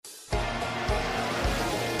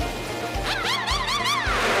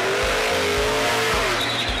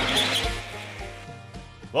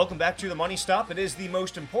Welcome back to the Money Stop. It is the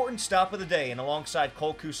most important stop of the day, and alongside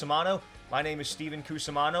Cole Cusimano, my name is Steven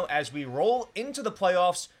Cusimano as we roll into the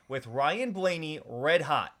playoffs with Ryan Blaney red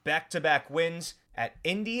hot. Back-to-back wins at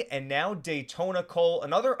Indy and now Daytona. Cole,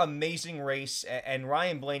 another amazing race, and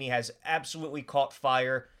Ryan Blaney has absolutely caught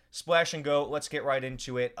fire. Splash and go. Let's get right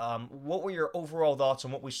into it. What were your overall thoughts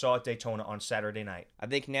on what we saw at Daytona on Saturday night? I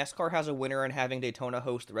think NASCAR has a winner in having Daytona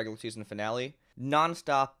host the regular season finale.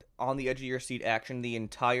 Non-stop, on the edge of your seat action the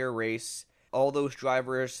entire race. All those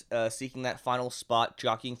drivers seeking that final spot,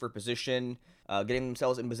 jockeying for position, getting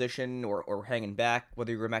themselves in position or hanging back,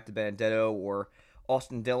 whether you were Matt DiBenedetto or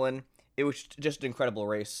Austin Dillon. It was just an incredible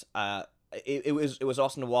race. It was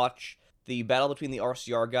awesome to watch. The battle between the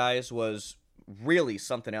RCR guys was really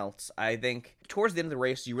something else. I think towards the end of the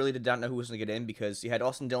race, you really did not know who was going to get in because you had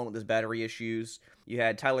Austin Dillon with his battery issues. You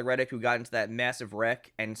had Tyler Reddick, who got into that massive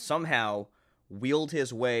wreck and somehow wheeled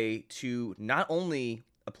his way to not only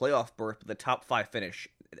a playoff berth, but the top 5 finish.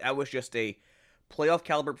 That was just a playoff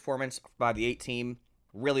caliber performance by the 8 team.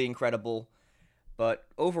 Really incredible. But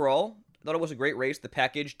overall, I thought it was a great race. The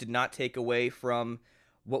package did not take away from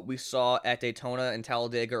what we saw at Daytona and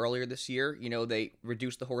Talladega earlier this year. You know, they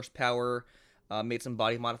reduced the horsepower, made some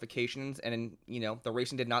body modifications, and, the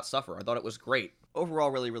racing did not suffer. I thought it was great.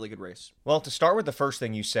 Overall, really, really good race. Well, to start with the first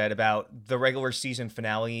thing you said about the regular season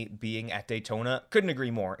finale being at Daytona, couldn't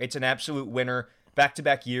agree more. It's an absolute winner.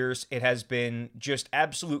 Back-to-back years, it has been just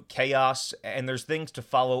absolute chaos, and there's things to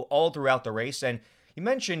follow all throughout the race. And you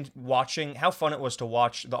mentioned watching, how fun it was to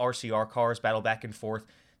watch the RCR cars battle back and forth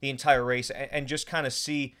the entire race and just kind of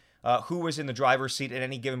see who was in the driver's seat at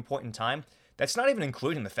any given point in time. That's not even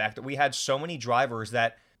including the fact that we had so many drivers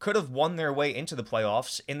that could have won their way into the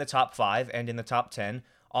playoffs in the top 5 and in the top 10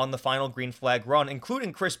 on the final green flag run,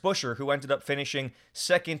 including Chris Buescher, who ended up finishing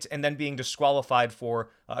second and then being disqualified for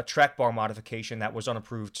a track bar modification that was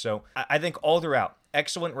unapproved. So I think all throughout,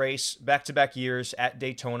 excellent race, back-to-back years at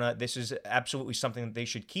Daytona. This is absolutely something that they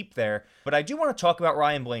should keep there. But I do want to talk about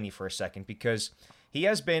Ryan Blaney for a second because he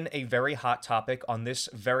has been a very hot topic on this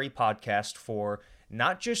very podcast for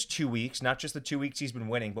not just 2 weeks, not just the 2 weeks he's been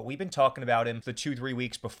winning, but we've been talking about him the 2-3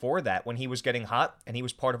 weeks before that when he was getting hot and he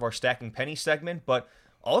was part of our Stacking Penny segment, but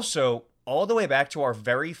also all the way back to our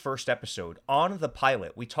very first episode on the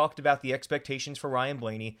pilot. We talked about the expectations for Ryan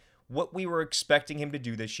Blaney, what we were expecting him to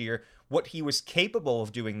do this year, what he was capable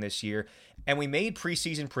of doing this year, and we made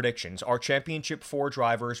preseason predictions. Our championship 4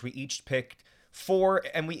 drivers, we each picked 4,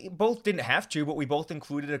 and we both didn't have to, but we both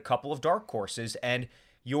included a couple of dark horses, and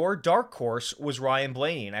your dark horse was Ryan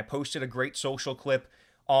Blaney, and I posted a great social clip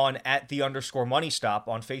on @the_money_stop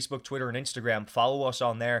on Facebook, Twitter, and Instagram. Follow us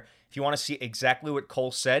on there if you want to see exactly what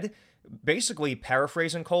Cole said. Basically,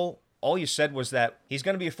 paraphrasing Cole, all you said was that he's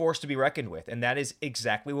going to be a force to be reckoned with, and that is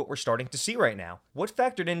exactly what we're starting to see right now. What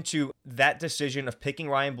factored into that decision of picking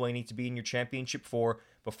Ryan Blaney to be in your championship 4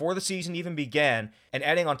 before the season even began, and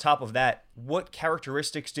adding on top of that, what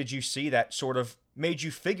characteristics did you see that sort of made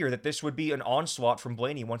you figure that this would be an onslaught from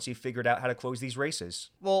Blaney once he figured out how to close these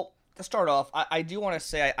races? Well, to start off, I do want to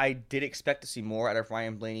say I did expect to see more out of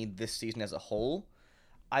Ryan Blaney this season as a whole.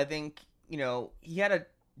 I think, he had a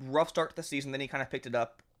rough start to the season, then he kind of picked it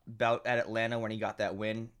up about at Atlanta when he got that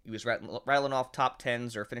win. He was rattling off top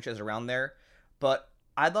 10s or finishes around there. But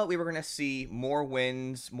I thought we were going to see more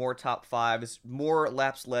wins, more top 5s, more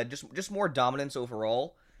laps led, just more dominance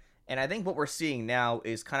overall. And I think what we're seeing now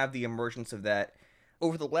is kind of the emergence of that.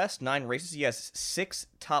 Over the last 9 races, he has 6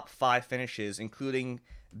 top 5 finishes, including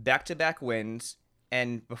back-to-back wins.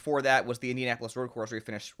 And before that was the Indianapolis Road Course where he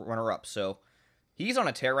finished runner-up. So he's on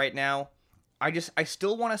a tear right now. I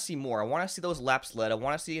still want to see more. I want to see those laps led. I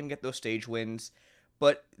want to see him get those stage wins.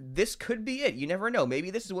 But this could be it. You never know.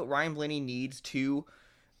 Maybe this is what Ryan Blaney needs to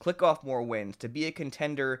click off more wins, to be a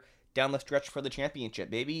contender down the stretch for the championship.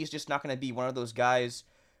 Maybe he's just not going to be one of those guys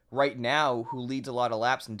right now who leads a lot of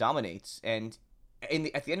laps and dominates. And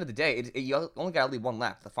at the end of the day, you only got to lead one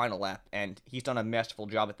lap, the final lap. And he's done a masterful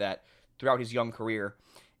job at that throughout his young career.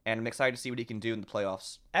 And I'm excited to see what he can do in the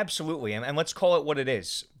playoffs. Absolutely, and let's call it what it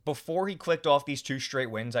is. Before he clicked off these 2 straight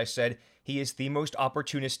wins, I said he is the most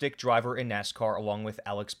opportunistic driver in NASCAR along with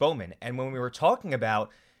Alex Bowman. And when we were talking about,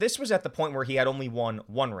 this was at the point where he had only won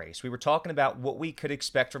 1 race. We were talking about what we could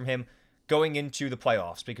expect from him going into the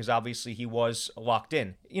playoffs because obviously he was locked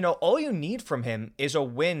in. All you need from him is a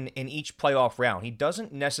win in each playoff round. He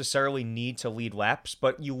doesn't necessarily need to lead laps,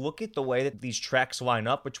 but you look at the way that these tracks line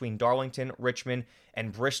up between Darlington, Richmond,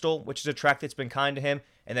 and Bristol, which is a track that's been kind to him,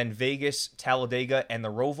 and then Vegas, Talladega, and the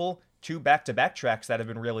Roval, 2 back-to-back tracks that have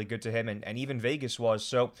been really good to him, and even Vegas was.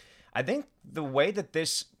 So I think the way that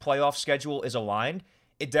this playoff schedule is aligned,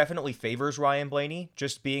 it definitely favors Ryan Blaney,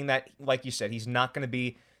 just being that, like you said, he's not going to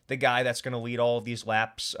be the guy that's going to lead all of these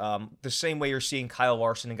laps the same way you're seeing Kyle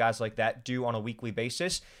Larson and guys like that do on a weekly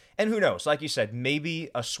basis. And who knows, like you said, maybe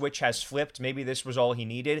a switch has flipped. Maybe this was all he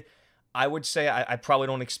needed. I would say I probably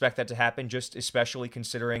don't expect that to happen, just especially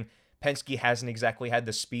considering Penske hasn't exactly had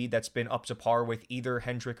the speed that's been up to par with either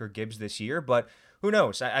Hendrick or Gibbs this year. But who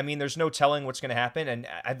knows? I mean, there's no telling what's going to happen. And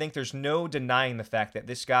I think there's no denying the fact that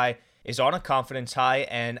this guy is on a confidence high.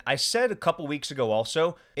 And I said a couple weeks ago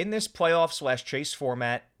also, in this playoff/chase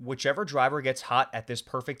format, whichever driver gets hot at this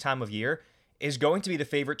perfect time of year is going to be the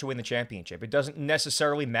favorite to win the championship. It doesn't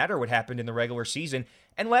necessarily matter what happened in the regular season.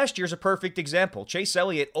 And last year's a perfect example. Chase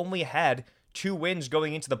Elliott only had 2 wins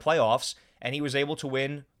going into the playoffs, and he was able to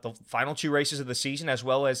win the final 2 races of the season, as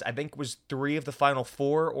well as I think was 3 of the final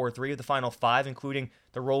 4 or 3 of the final 5, including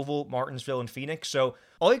the Roval, Martinsville, and Phoenix. So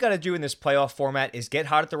all you got to do in this playoff format is get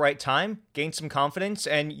hot at the right time, gain some confidence,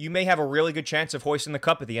 and you may have a really good chance of hoisting the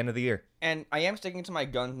cup at the end of the year. And I am sticking to my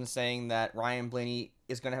guns and saying that Ryan Blaney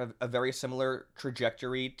is going to have a very similar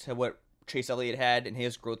trajectory to what Chase Elliott had in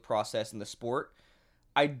his growth process in the sport.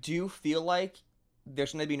 I do feel like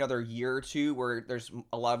there's going to be another year or two where there's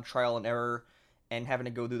a lot of trial and error and having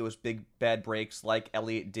to go through those big bad breaks like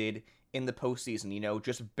Elliott did in the postseason,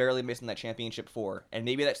 just barely missing that championship 4. And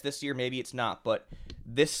maybe that's this year, maybe it's not. But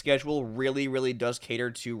this schedule really, really does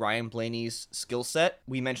cater to Ryan Blaney's skill set.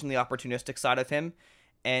 We mentioned the opportunistic side of him.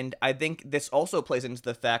 And I think this also plays into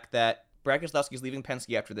the fact that Brad Keselowski is leaving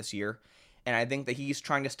Penske after this year. And I think that he's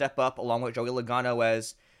trying to step up along with Joey Logano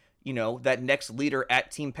as that next leader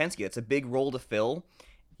at Team Penske. It's a big role to fill.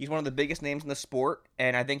 He's one of the biggest names in the sport,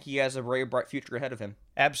 and I think he has a very bright future ahead of him.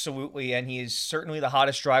 Absolutely, and he is certainly the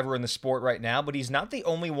hottest driver in the sport right now, but he's not the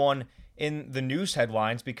only one in the news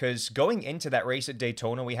headlines, because going into that race at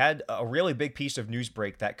Daytona, we had a really big piece of news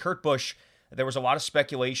break that Kurt Busch, there was a lot of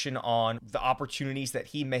speculation on the opportunities that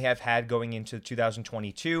he may have had going into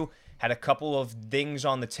 2022, had a couple of things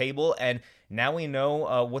on the table, and now we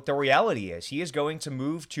know what the reality is. He is going to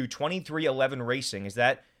move to 2311 Racing as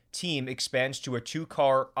that team expands to a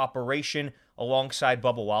 2-car operation alongside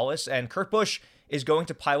Bubba Wallace, and Kurt Busch is going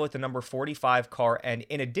to pilot the number 45 car. And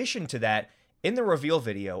in addition to that, in the reveal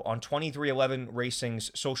video on 2311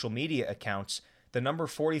 Racing's social media accounts, the number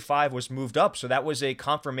 45 was moved up. So that was a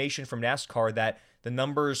confirmation from NASCAR that the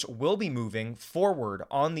numbers will be moving forward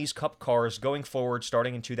on these Cup cars going forward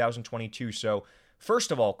starting in 2022. So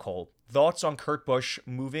first of all, Cole, thoughts on Kurt Busch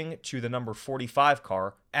moving to the number 45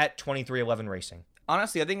 car at 2311 Racing?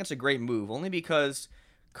 Honestly, I think it's a great move, only because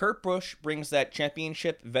Kurt Busch brings that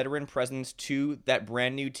championship veteran presence to that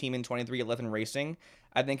brand new team in 2311 Racing.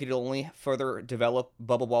 I think it'll only further develop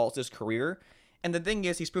Bubba Wallace's career. And the thing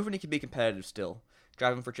is, he's proven he can be competitive still,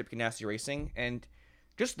 driving for Chip Ganassi Racing. And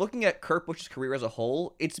just looking at Kurt Busch's career as a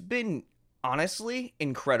whole, it's been honestly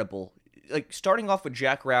incredible. Like starting off with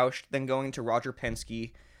Jack Roush, then going to Roger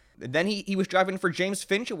Penske. Then he was driving for James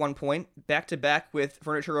Finch at one point, back-to-back with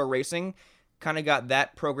Furniture Row Racing. Kind of got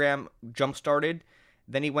that program jump-started.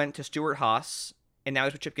 Then he went to Stuart Haas, and now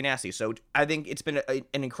he's with Chip Ganassi. So I think it's been an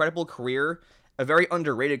incredible career, a very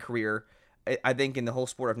underrated career, I think, in the whole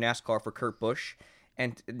sport of NASCAR for Kurt Busch.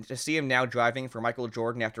 And to see him now driving for Michael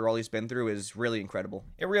Jordan after all he's been through is really incredible.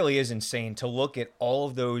 It really is insane to look at all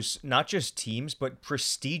of those, not just teams, but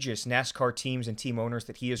prestigious NASCAR teams and team owners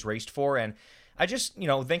that he has raced for. And I just,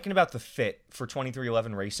 thinking about the fit for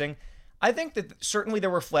 2311 Racing, I think that certainly there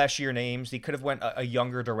were flashier names. He could have went a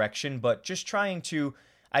younger direction, but just trying to,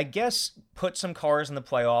 I guess, put some cars in the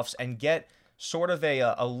playoffs and get sort of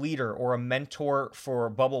a leader or a mentor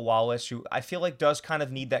for Bubba Wallace, who I feel like does kind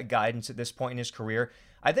of need that guidance at this point in his career,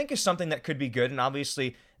 I think is something that could be good. And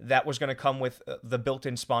obviously that was going to come with the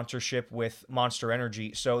built-in sponsorship with Monster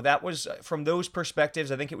Energy. So that was, from those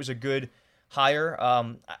perspectives, I think it was a good hire.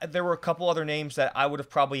 There were a couple other names that I would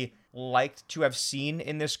have probably liked to have seen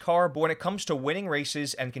in this car, but when it comes to winning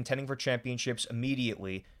races and contending for championships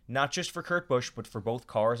immediately, not just for Kurt Busch, but for both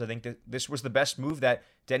cars, I think that this was the best move that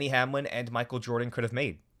Denny Hamlin and Michael Jordan could have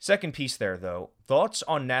made. Second piece there, though, thoughts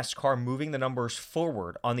on NASCAR moving the numbers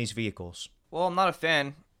forward on these vehicles? Well, I'm not a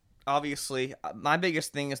fan, obviously. My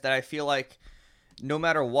biggest thing is that I feel like no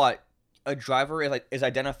matter what, a driver is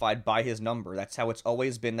identified by his number. That's how it's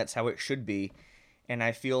always been. That's how it should be. And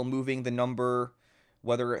I feel moving the number,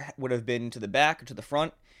 whether it would have been to the back or to the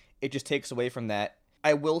front, it just takes away from that.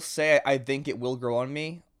 I will say I think it will grow on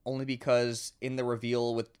me, only because in the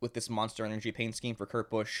reveal with this Monster Energy paint scheme for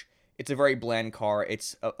Kurt Busch, it's a very bland car.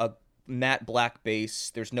 It's a matte black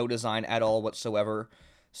base. There's no design at all whatsoever.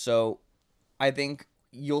 So I think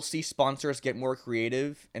you'll see sponsors get more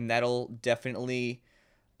creative, and that'll definitely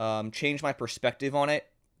change my perspective on it.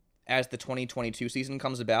 as the 2022 season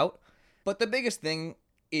comes about. But the biggest thing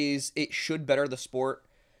is it should better the sport.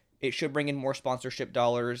 It should bring in more sponsorship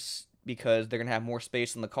dollars because they're going to have more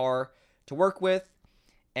space in the car to work with,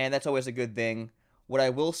 and that's always a good thing. What I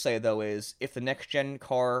will say, though, is if the next-gen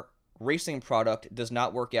car racing product does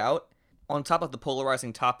not work out, on top of the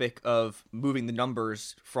polarizing topic of moving the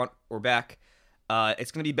numbers front or back,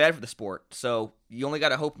 it's going to be bad for the sport. So you only got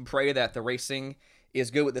to hope and pray that the racing is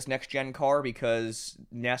good with this next-gen car, because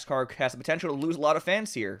NASCAR has the potential to lose a lot of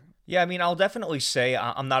fans here. Yeah, I mean, I'll definitely say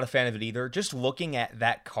I'm not a fan of it either. Just looking at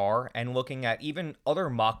that car and looking at even other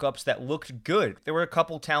mock-ups that looked good. There were a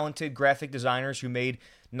couple talented graphic designers who made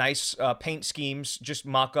nice paint schemes, just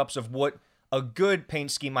mock-ups of what a good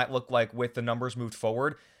paint scheme might look like with the numbers moved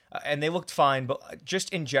forward. And they looked fine, but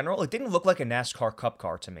just in general, it didn't look like a NASCAR Cup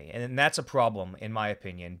car to me. And that's a problem, in my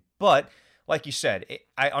opinion. But like you said,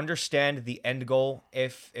 I understand the end goal.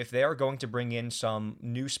 If they are going to bring in some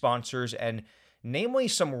new sponsors, and namely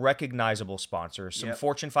some recognizable sponsors, some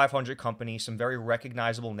Fortune 500 companies, some very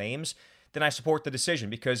recognizable names, then I support the decision,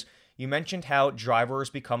 because you mentioned how drivers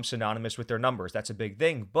become synonymous with their numbers. That's a big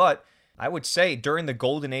thing. But I would say during the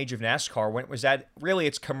golden age of NASCAR, when it was at really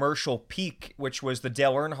its commercial peak, which was the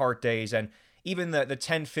Dale Earnhardt days, and even the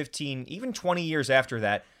 10, 15, even 20 years after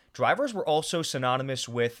that, drivers were also synonymous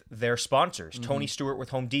with their sponsors. Tony Stewart with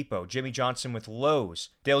Home Depot, Jimmy Johnson with Lowe's,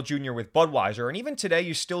 Dale Jr. with Budweiser, and even today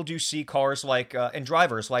you still do see cars like and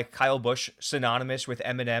drivers like Kyle Busch synonymous with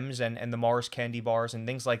M&Ms and the Mars candy bars and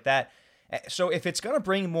things like that. So if it's going to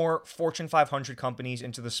bring more Fortune 500 companies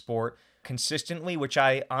into the sport consistently, which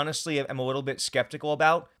I honestly am a little bit skeptical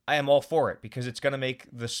about, I am all for it, because it's going to make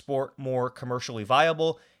the sport more commercially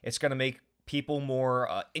viable. It's going to make people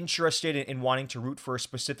more interested in wanting to root for a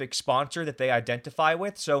specific sponsor that they identify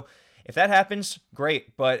with. So if that happens,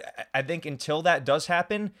 great. But I think until that does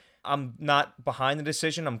happen, I'm not behind the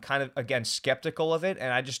decision. I'm kind of, again, skeptical of it,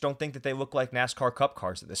 and I just don't think that they look like NASCAR Cup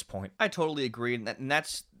cars at this point. I totally agree, and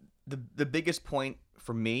that's the biggest point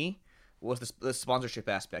for me was the sponsorship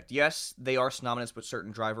aspect. Yes, they are synonymous with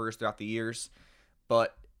certain drivers throughout the years,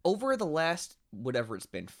 but over the last, whatever it's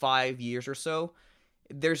been, 5 years or so,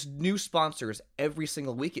 there's new sponsors every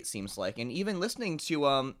single week, it seems like. And even listening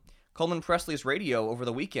to Coleman Presley's radio over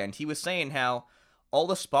the weekend, he was saying how all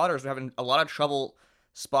the spotters were having a lot of trouble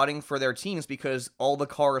spotting for their teams because all the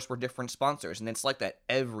cars were different sponsors, and it's like that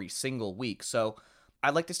every single week. So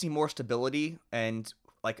I'd like to see more stability and,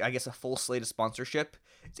 like, I guess a full slate of sponsorship.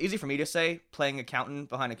 It's easy for me to say, playing accountant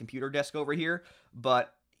behind a computer desk over here,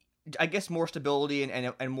 but I guess more stability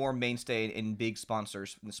and more mainstay in big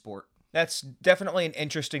sponsors in the sport. That's definitely an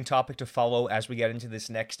interesting topic to follow as we get into this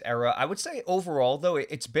next era. I would say overall, though,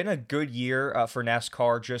 it's been a good year for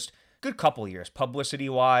NASCAR, just good couple years,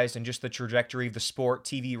 publicity-wise, and just the trajectory of the sport,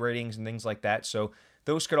 TV ratings, and things like that. So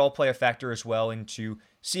those could all play a factor as well into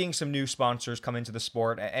seeing some new sponsors come into the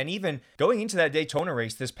sport. And even going into that Daytona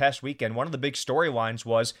race this past weekend, one of the big storylines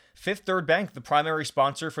was Fifth Third Bank, the primary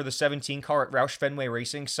sponsor for the 17 car at Roush Fenway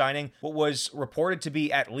Racing, signing what was reported to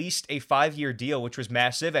be at least a 5-year deal, which was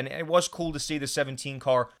massive. And it was cool to see the 17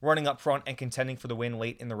 car running up front and contending for the win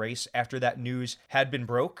late in the race after that news had been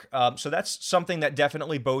broke. So that's something that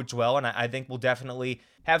definitely bodes well, and I think will definitely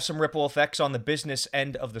have some ripple effects on the business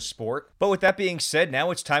end of the sport. But with that being said,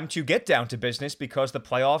 now it's time to get down to business, because the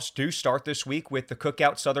playoffs do start this week with the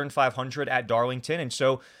Cookout Southern 500 at Darlington. And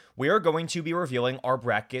so we are going to be revealing our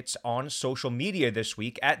brackets on social media this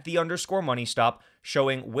week at _MoneyStop,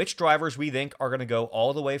 showing which drivers we think are going to go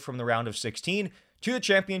all the way from the round of 16 to the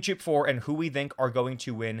championship 4, and who we think are going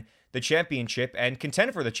to win the championship and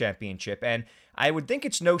contend for the championship. And I would think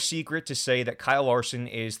it's no secret to say that Kyle Larson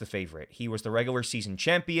is the favorite. He was the regular season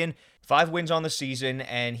champion, 5 wins on the season,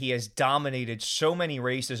 and he has dominated so many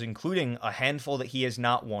races, including a handful that he has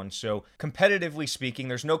not won. So competitively speaking,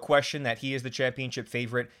 there's no question that he is the championship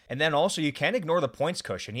favorite. And then also, you can't ignore the points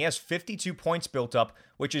cushion. He has 52 points built up,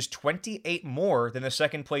 which is 28 more than the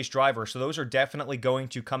second place driver. So those are definitely going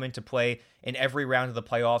to come into play in every round of the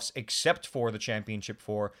playoffs, except for the championship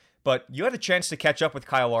 4. But you had a chance to catch up with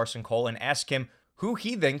Kyle Larson, Cole, and ask him who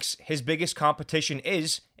he thinks his biggest competition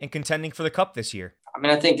is in contending for the Cup this year. I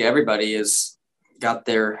mean, I think everybody has had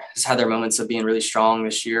their moments of being really strong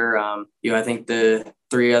this year. I think the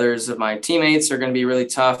 3 others of my teammates are going to be really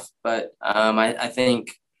tough, but I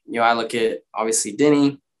think, I look at obviously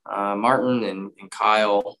Denny, Martin, and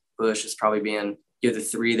Kyle Busch as probably being the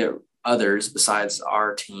 3 that others besides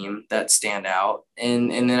our team that stand out. And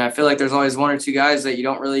then I feel like there's always 1 or 2 guys that you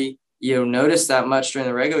don't really, notice that much during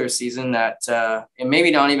the regular season that, and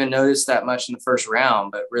maybe don't even notice that much in the first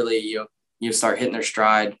round, but really, you start hitting their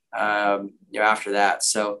stride, after that.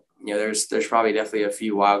 So there's probably definitely a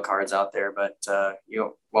few wild cards out there, but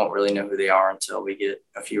you won't really know who they are until we get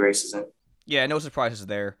a few races in. Yeah, no surprises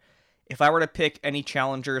there. If I were to pick any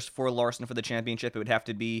challengers for Larson for the championship, it would have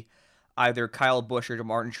to be either Kyle Busch or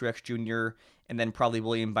Martin Truex Jr., and then probably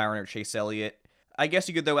William Byron or Chase Elliott. I guess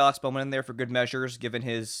you could throw Alex Bowman in there for good measures, given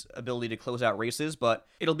his ability to close out races, but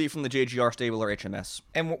it'll be from the JGR stable or HMS.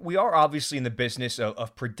 And we are obviously in the business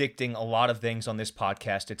of predicting a lot of things on this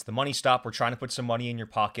podcast. It's the money stop. We're trying to put some money in your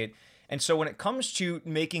pocket. And so when it comes to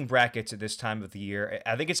making brackets at this time of the year,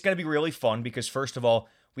 I think it's going to be really fun because, first of all,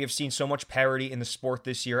 we have seen so much parity in the sport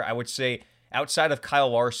this year. I would say outside of Kyle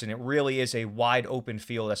Larson, it really is a wide open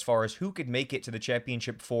field as far as who could make it to the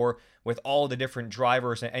championship four with all the different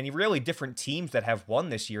drivers and really different teams that have won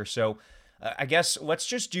this year. So I guess let's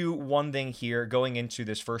just do one thing here going into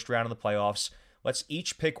this first round of the playoffs. Let's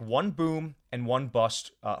each pick one boom and one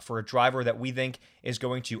bust for a driver that we think is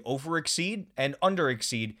going to over-exceed and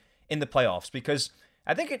under-exceed in the playoffs, because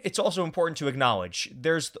I think it's also important to acknowledge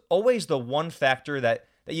there's always the one factor that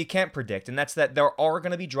you can't predict, and that's that there are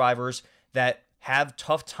going to be drivers that have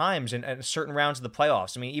tough times in certain rounds of the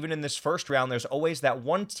playoffs. I mean, even in this first round, there's always that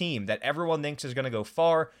one team that everyone thinks is going to go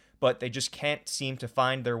far, but they just can't seem to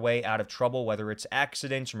find their way out of trouble, whether it's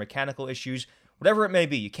accidents or mechanical issues, whatever it may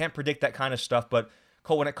be. You can't predict that kind of stuff, but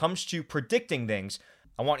Cole, when it comes to predicting things,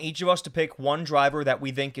 I want each of us to pick one driver that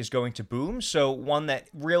we think is going to boom, so one that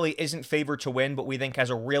really isn't favored to win, but we think has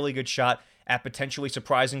a really good shot at potentially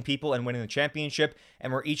surprising people and winning the championship,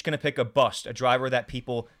 and we're each going to pick a bust, a driver that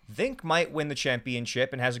people think might win the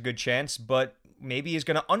championship and has a good chance, but maybe is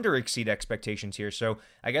going to under-exceed expectations here. So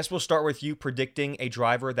I guess we'll start with you predicting a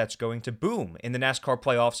driver that's going to boom in the NASCAR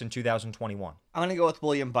playoffs in 2021. I'm going to go with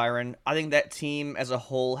William Byron. I think that team as a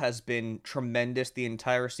whole has been tremendous the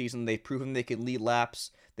entire season. They've proven they can lead laps.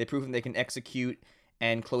 They've proven they can execute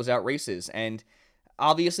and close out races. And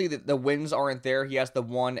obviously the wins aren't there. He has the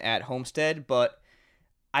one at Homestead, but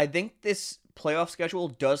I think this playoff schedule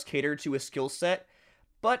does cater to his skill set.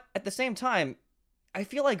 But at the same time, I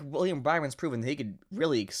feel like William Byron's proven that he could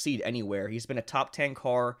really exceed anywhere. He's been a top 10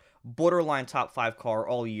 car, borderline top 5 car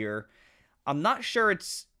all year. I'm not sure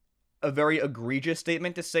it's a very egregious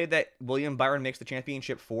statement to say that William Byron makes the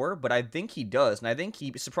championship four, but I think he does, and I think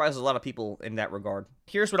he surprises a lot of people in that regard.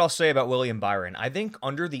 Here's what I'll say about William Byron. I think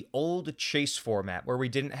under the old chase format, where we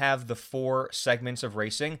didn't have the 4 segments of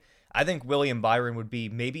racing, I think William Byron would be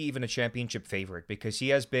maybe even a championship favorite because he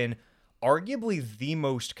has been arguably the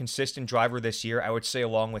most consistent driver this year, I would say,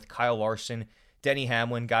 along with Kyle Larson, Denny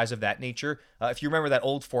Hamlin, guys of that nature. If you remember that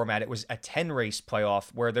old format, it was a 10-race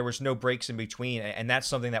playoff where there was no breaks in between, and that's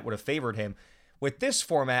something that would have favored him. With this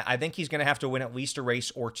format, I think he's going to have to win at least a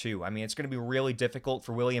race or two. I mean, it's going to be really difficult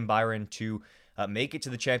for William Byron to make it to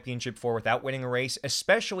the championship four without winning a race,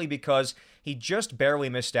 especially because he just barely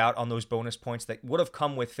missed out on those bonus points that would have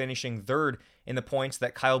come with finishing third in the points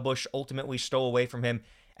that Kyle Busch ultimately stole away from him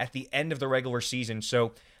at the end of the regular season.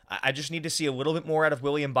 So I just need to see a little bit more out of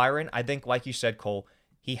William Byron. I think, like you said, Cole,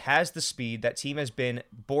 he has the speed. That team has been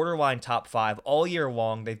borderline top 5 all year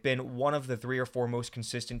long. They've been one of the 3 or 4 most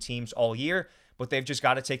consistent teams all year, but they've just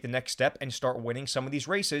got to take the next step and start winning some of these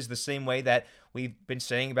races the same way that we've been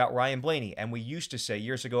saying about Ryan Blaney, and we used to say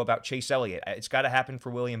years ago about Chase Elliott. It's got to happen for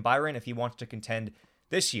William Byron if he wants to contend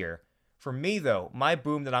this year. For me, though, my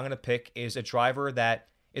boom that I'm going to pick is a driver that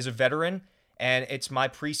is a veteran, and it's my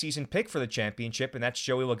preseason pick for the championship, and that's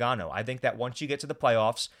Joey Logano. I think that once you get to the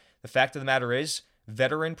playoffs, the fact of the matter is,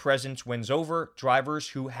 veteran presence wins over drivers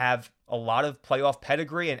who have a lot of playoff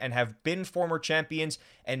pedigree and have been former champions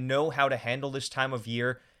and know how to handle this time of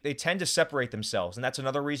year. They tend to separate themselves, and that's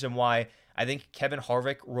another reason why I think Kevin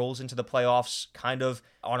Harvick rolls into the playoffs kind of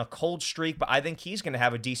on a cold streak, but I think he's going to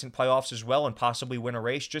have a decent playoffs as well and possibly win a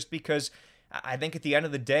race just because I think at the end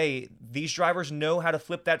of the day, these drivers know how to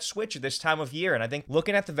flip that switch at this time of year. And I think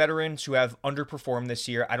looking at the veterans who have underperformed this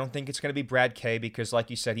year, I don't think it's going to be Brad Kay because, like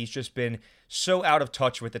you said, he's just been so out of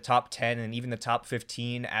touch with the top 10 and even the top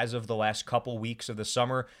 15 as of the last couple weeks of the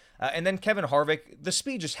summer. And then Kevin Harvick, the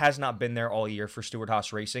speed just has not been there all year for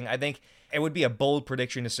Stewart-Haas Racing. I think it would be a bold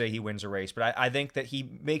prediction to say he wins a race, but I think that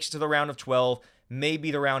he makes it to the round of 12,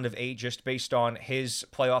 maybe the round of 8, just based on his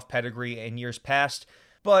playoff pedigree in years past.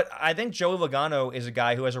 But I think Joey Logano is a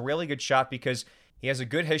guy who has a really good shot because he has a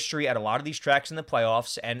good history at a lot of these tracks in the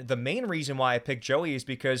playoffs. And the main reason why I picked Joey is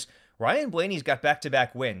because Ryan Blaney's got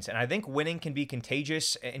back-to-back wins. And I think winning can be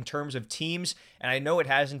contagious in terms of teams. And I know it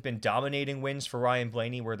hasn't been dominating wins for Ryan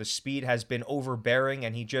Blaney where the speed has been overbearing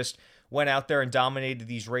and he just went out there and dominated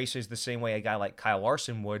these races the same way a guy like Kyle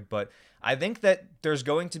Larson would, but I think that there's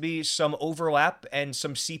going to be some overlap and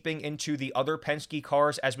some seeping into the other Penske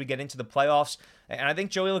cars as we get into the playoffs. And I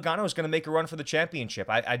think Joey Logano is going to make a run for the championship.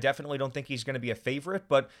 I definitely don't think he's going to be a favorite,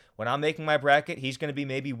 but when I'm making my bracket, he's going to be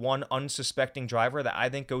maybe one unsuspecting driver that I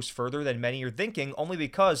think goes further than many are thinking, only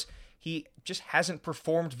because he just hasn't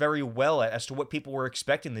performed very well as to what people were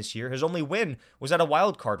expecting this year. His only win was at a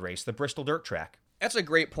wild card race, the Bristol Dirt Track. That's a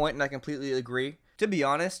great point, and I completely agree. To be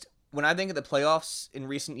honest, when I think of the playoffs in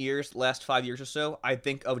recent years, last 5 years or so, I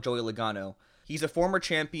think of Joey Logano. He's a former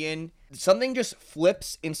champion. Something just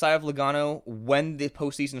flips inside of Logano when the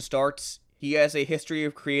postseason starts. He has a history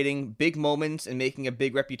of creating big moments and making a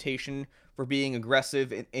big reputation for being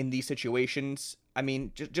aggressive in these situations. I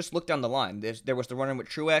mean, just look down the line. There was the run-in with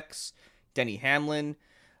Truex, Denny Hamlin,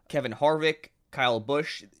 Kevin Harvick, Kyle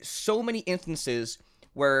Busch. So many instances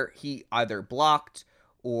where he either blocked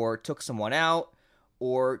or took someone out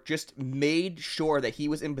or just made sure that he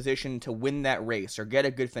was in position to win that race or get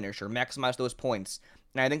a good finish or maximize those points.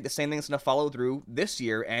 And I think the same thing's going to follow through this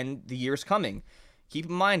year and the years coming. Keep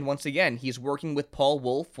in mind, once again, he's working with Paul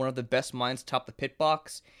Wolfe, one of the best minds atop the pit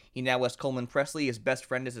box. He now has Coleman Presley, his best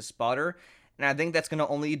friend, as his spotter. And I think that's going to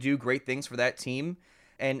only do great things for that team.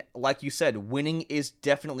 And like you said, winning is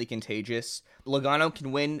definitely contagious. Logano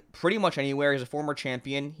can win pretty much anywhere. He's a former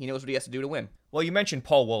champion. He knows what he has to do to win. Well, you mentioned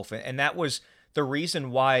Paul Wolfe, and that was the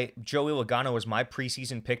reason why Joey Logano was my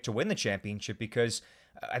preseason pick to win the championship, because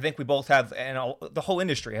I think we both have, and the whole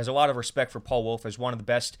industry has a lot of respect for Paul Wolfe as one of the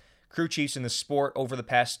best crew chiefs in the sport over the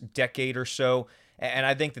past decade or so. And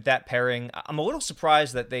I think that pairing, I'm a little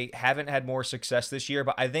surprised that they haven't had more success this year,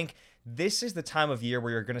 but I think this is the time of year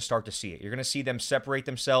where you're going to start to see it. You're going to see them separate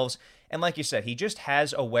themselves. And like you said, he just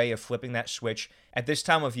has a way of flipping that switch at this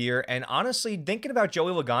time of year. And honestly, thinking about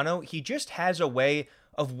Joey Logano, he just has a way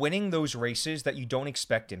of winning those races that you don't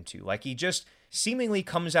expect him to. Like, he just seemingly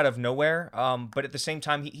comes out of nowhere, but at the same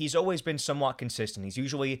time, he's always been somewhat consistent. He's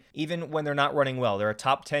usually, even when they're not running well, they're a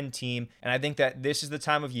top 10 team, and I think that this is the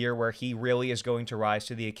time of year where he really is going to rise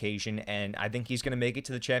to the occasion, and I think he's going to make it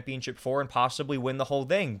to the championship 4 and possibly win the whole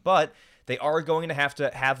thing, but they are going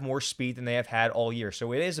to have more speed than they have had all year,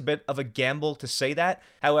 so it is a bit of a gamble to say that.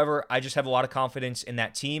 However, I just have a lot of confidence in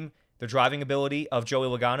that team, the driving ability of Joey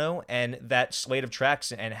Logano, and that slate of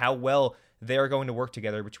tracks and how well they are going to work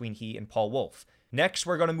together between he and Paul Wolfe. Next,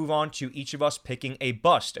 we're going to move on to each of us picking a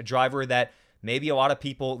bust, a driver that maybe a lot of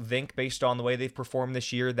people think, based on the way they've performed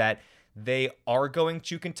this year, that they are going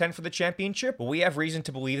to contend for the championship, but we have reason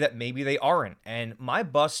to believe that maybe they aren't. And my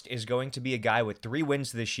bust is going to be a guy with 3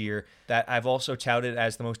 wins this year that I've also touted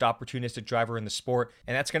as the most opportunistic driver in the sport,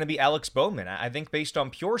 and that's going to be Alex Bowman. I think based on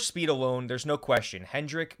pure speed alone, there's no question.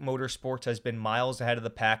 Hendrick Motorsports has been miles ahead of the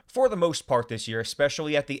pack for the most part this year,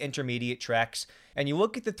 especially at the intermediate tracks. And you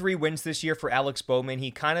look at the 3 wins this year for Alex Bowman,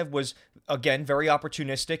 he kind of was, again, very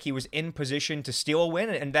opportunistic. He was in position to steal a win,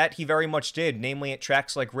 and that he very much did, namely at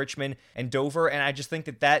tracks like Richmond and Dover. And I just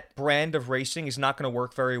think that brand of racing is not going to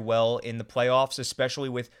work very well in the playoffs, especially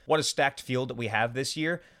with what a stacked field that we have this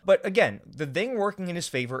year. But again, the thing working in his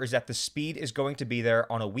favor is that the speed is going to be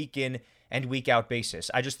there on a week in and week out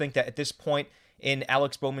basis. I just think that at this point in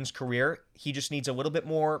Alex Bowman's career, he just needs a little bit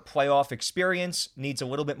more playoff experience, needs a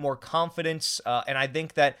little bit more confidence, and I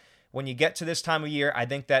think that when you get to this time of year, I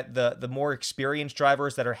think that the more experienced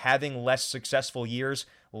drivers that are having less successful years,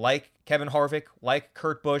 like Kevin Harvick, like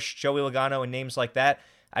Kurt Busch, Joey Logano, and names like that,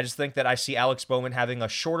 I just think that I see Alex Bowman having a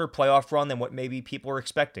shorter playoff run than what maybe people are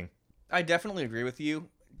expecting. I definitely agree with you.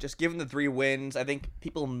 Just given the 3 wins, I think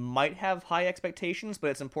people might have high expectations, but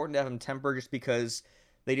it's important to have them tempered just because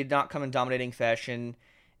they did not come in dominating fashion,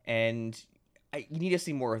 and you need to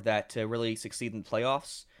see more of that to really succeed in the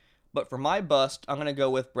playoffs. But for my bust, I'm going to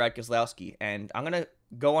go with Brad Keselowski, and I'm going to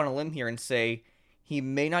go on a limb here and say he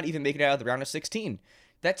may not even make it out of the round of 16.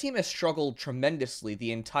 That team has struggled tremendously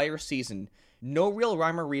the entire season. No real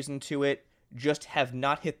rhyme or reason to it, just have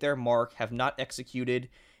not hit their mark, have not executed,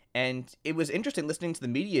 and it was interesting listening to the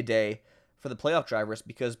media day for the playoff drivers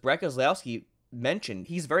because Brad Keselowski mentioned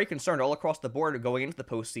he's very concerned all across the board going into the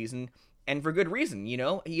postseason, and for good reason. You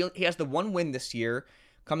know, he has the 1 win this year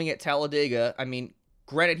coming at Talladega. I mean,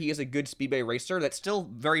 granted, he is a good speedway racer. That's still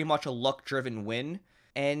very much a luck-driven win,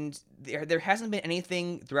 and there hasn't been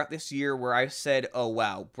anything throughout this year where I said, oh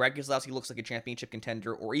wow, Brad Keselowski looks like a championship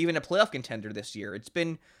contender or even a playoff contender this year. It's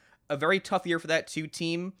been a very tough year for that 2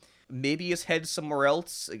 team. Maybe his head's somewhere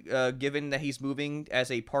else, given that he's moving as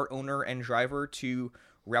a part owner and driver to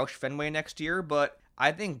Roush Fenway next year, but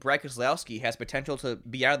I think Brad Keselowski has potential to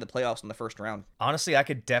be out of the playoffs in the first round. Honestly, I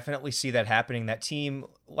could definitely see that happening. That team,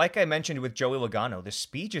 like I mentioned with Joey Logano, the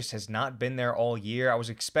speed just has not been there all year. I was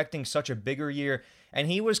expecting such a bigger year, and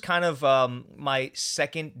he was kind of my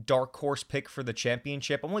second dark horse pick for the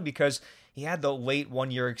championship, only because he had the late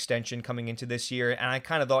one-year extension coming into this year, and I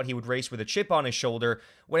kind of thought he would race with a chip on his shoulder,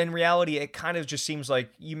 when in reality, it kind of just seems like,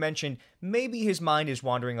 you mentioned, maybe his mind is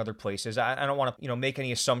wandering other places. I don't want to make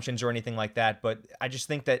any assumptions or anything like that, but I just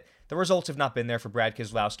think that the results have not been there for Brad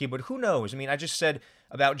Keselowski, but who knows? I mean, I just said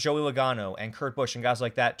about Joey Logano and Kurt Busch and guys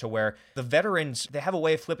like that, to where the veterans, they have a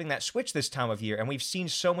way of flipping that switch this time of year, and we've seen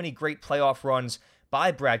so many great playoff runs by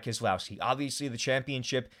Brad Keselowski. Obviously, the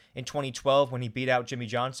championship in 2012 when he beat out Jimmy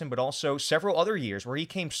Johnson, but also several other years where he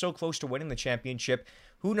came so close to winning the championship.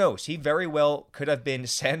 Who knows? He very well could have been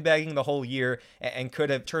sandbagging the whole year and could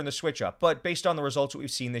have turned the switch up. But based on the results that we've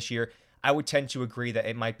seen this year, I would tend to agree that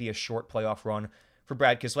it might be a short playoff run for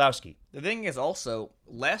Brad Keselowski. The thing is also,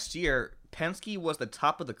 last year, Penske was the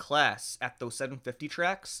top of the class at those 750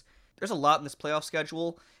 tracks. There's a lot in this playoff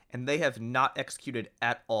schedule, and they have not executed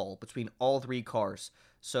at all between all three cars.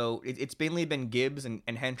 So it's mainly been Gibbs and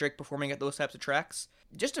Hendrick performing at those types of tracks.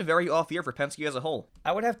 Just a very off year for Penske as a whole.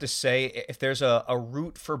 I would have to say, if there's a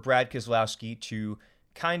route for Brad Keselowski to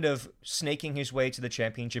kind of snaking his way to the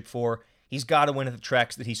championship for, he's got to win at the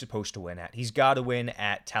tracks that he's supposed to win at. He's got to win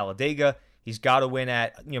at Talladega. He's got to win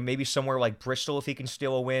at, maybe somewhere like Bristol if he can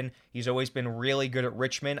steal a win. He's always been really good at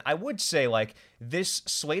Richmond. I would say, this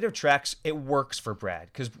slate of tracks, it works for Brad,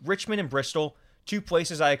 because Richmond and Bristol, two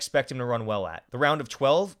places I expect him to run well at. The round of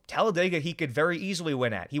 12, Talladega he could very easily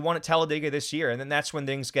win at. He won at Talladega this year, and then that's when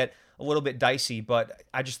things get a little bit dicey, but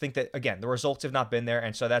I just think that, again, the results have not been there,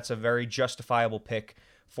 and so that's a very justifiable pick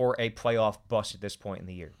for a playoff bust at this point in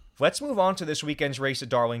the year. Let's move on to this weekend's race at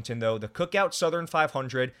Darlington, though, the Cookout Southern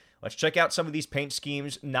 500. Let's check out some of these paint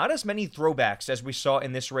schemes. Not as many throwbacks as we saw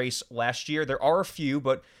in this race last year. There are a few,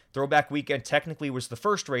 but Throwback Weekend technically was the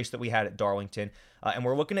first race that we had at Darlington. And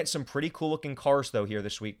we're looking at some pretty cool-looking cars, though, here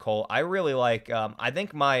this week, Cole. I really like, I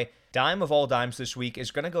think my dime of all dimes this week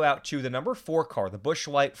is going to go out to the number 4 car, the Busch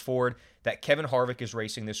Light Ford that Kevin Harvick is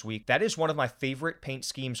racing this week. That is one of my favorite paint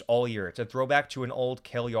schemes all year. It's a throwback to an old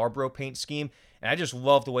Cale Yarborough paint scheme, and I just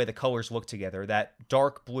love the way the colors look together. That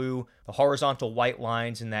dark blue, the horizontal white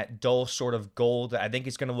lines, and that dull sort of gold. I think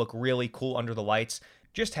it's going to look really cool under the lights.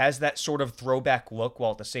 Just has that sort of throwback look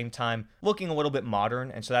while at the same time looking a little bit modern.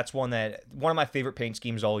 And so that's one of my favorite paint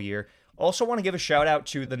schemes all year. Also want to give a shout out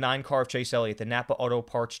to the 9 car of Chase Elliott, the Napa Auto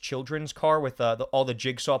Parts children's car with all the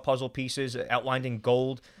jigsaw puzzle pieces outlined in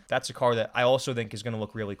gold. That's a car that I also think is going to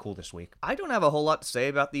look really cool this week. I don't have a whole lot to say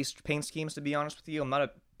about these paint schemes, to be honest with you. I'm not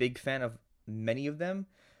a big fan of many of them.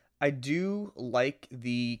 I do like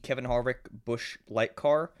the Kevin Harvick Busch Light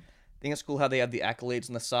car. I think it's cool how they have the accolades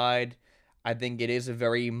on the side. I think it is a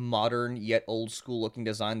very modern yet old school looking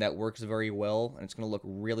design that works very well, and it's going to look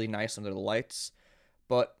really nice under the lights.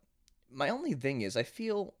 But my only thing is, I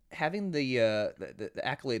feel having the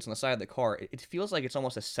accolades on the side of the car, it feels like it's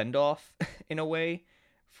almost a send-off in a way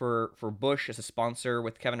for Busch as a sponsor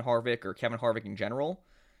with Kevin Harvick, or Kevin Harvick in general.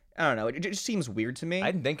 I don't know. It just seems weird to me.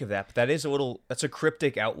 I didn't think of that, but that's a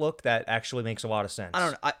cryptic outlook that actually makes a lot of sense. I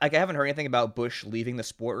don't know. I haven't heard anything about Busch leaving the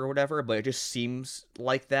sport or whatever, but it just seems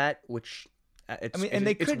like that, which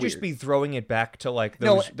they could just be throwing it back to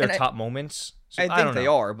their top moments. So, I think they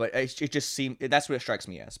are, but it just seems, that's what it strikes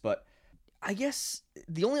me as. But I guess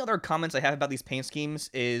the only other comments I have about these paint schemes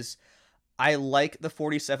is I like the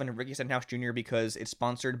 47 of Ricky Stenhouse Jr. because it's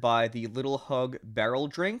sponsored by the Little Hug barrel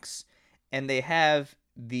drinks, and they have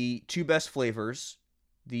the 2 best flavors,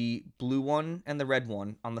 the blue one and the red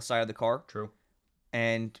one, on the side of the car. True.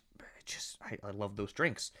 And I love those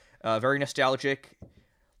drinks. Very nostalgic.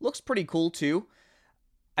 Looks pretty cool, too.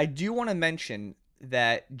 I do want to mention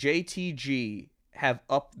that JTG have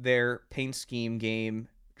upped their paint scheme game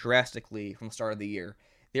drastically from the start of the year.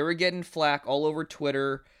 They were getting flack all over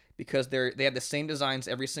Twitter because they have the same designs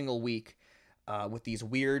every single week with these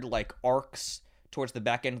weird arcs towards the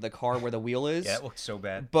back end of the car where the wheel is. Yeah, it looks so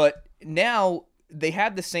bad. But now they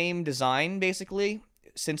have the same design basically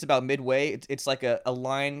since about midway. It's like a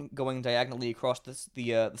line going diagonally across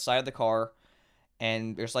the side of the car,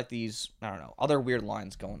 and there's these, I don't know, other weird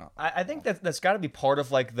lines going on. I think that's got to be part of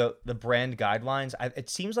the brand guidelines. It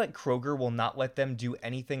seems like Kroger will not let them do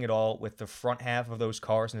anything at all with the front half of those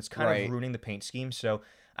cars, and it's kind of ruining the paint scheme. So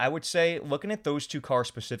I would say, looking at those 2 cars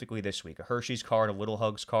specifically this week, a Hershey's car and a Little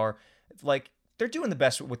Hugs car, they're doing the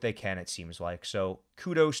best with what they can, it seems like. So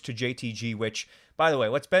kudos to JTG, which, by the way,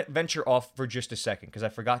 let's venture off for just a second, because I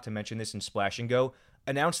forgot to mention this in Splash and Go.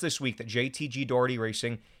 Announced this week that JTG Doherty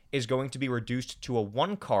Racing is going to be reduced to a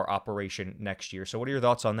one-car operation next year. So what are your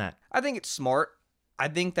thoughts on that? I think it's smart. I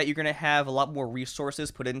think that you're going to have a lot more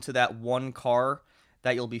resources put into that one car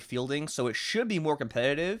that you'll be fielding, so it should be more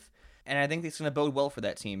competitive, and I think it's going to bode well for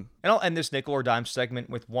that team. And I'll end this nickel or dime segment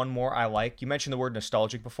with one more I like. You mentioned the word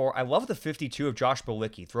nostalgic before. I love the 52 of Josh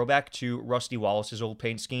Bilicki. Throwback to Rusty Wallace's old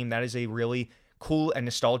paint scheme. That is a really cool and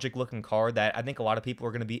nostalgic looking car that I think a lot of people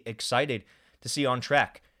are going to be excited to see on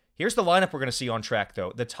track. Here's the lineup we're going to see on track,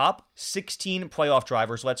 though. The top 16 playoff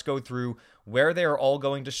drivers. Let's go through where they are all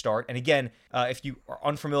going to start. And again, if you are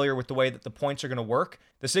unfamiliar with the way that the points are going to work,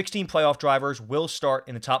 the 16 playoff drivers will start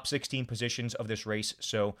in the top 16 positions of this race.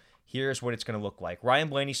 So here's what it's going to look like. Ryan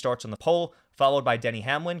Blaney starts on the pole, followed by Denny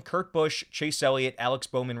Hamlin, Kurt Busch, Chase Elliott, Alex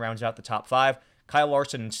Bowman rounds out the top 5, Kyle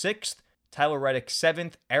Larson in 6th, Tyler Reddick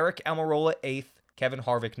 7th, Eric Almirola 8th, Kevin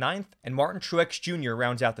Harvick 9th, and Martin Truex Jr.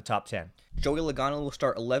 rounds out the top 10. Joey Logano will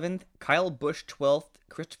start 11th, Kyle Busch 12th,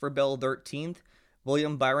 Christopher Bell 13th,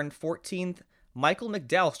 William Byron 14th, Michael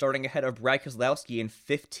McDowell starting ahead of Brad Keselowski in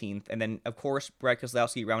 15th, and then, of course, Brad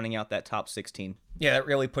Keselowski rounding out that top 16. Yeah, that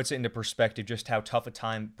really puts it into perspective just how tough a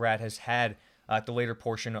time Brad has had at the later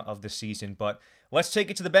portion of the season. But let's take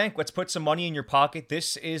it to the bank. Let's put some money in your pocket.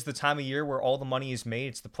 This is the time of year where all the money is made.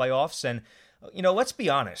 It's the playoffs, and let's be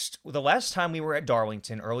honest. The last time we were at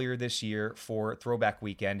Darlington earlier this year for Throwback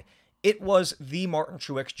Weekend, it was the Martin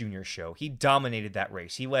Truex Jr. show. He dominated that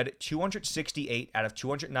race. He led 268 out of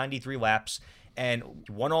 293 laps and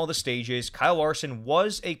won all the stages. Kyle Larson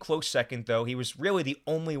was a close second, though. He was really the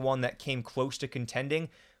only one that came close to contending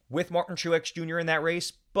with Martin Truex Jr. in that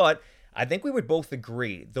race. But I think we would both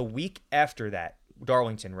agree the week after that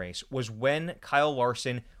Darlington race was when Kyle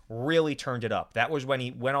Larson really turned it up. That was when he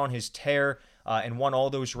went on his tear and won all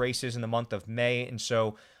those races in the month of May. And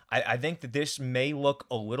so I think that this may look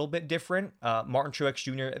a little bit different. Martin Truex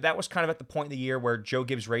Jr., that was kind of at the point in the year where Joe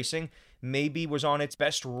Gibbs Racing maybe was on its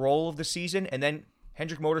best roll of the season. And then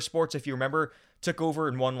Hendrick Motorsports, if you remember, took over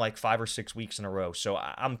and won like 5 or 6 weeks in a row. So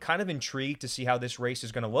I'm kind of intrigued to see how this race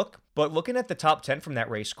is going to look. But looking at the top 10 from that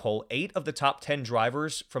race, Cole, 8 of the top 10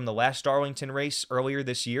 drivers from the last Darlington race earlier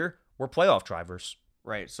this year were playoff drivers.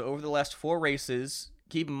 Right, so over the last 4 races,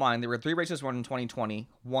 keep in mind, there were 3 races run in 2020,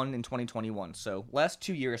 1 in 2021. So last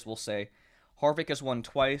 2 years, we'll say, Harvick has won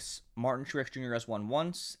twice, Martin Truex Jr. has won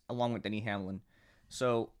once, along with Denny Hamlin.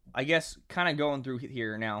 So I guess kind of going through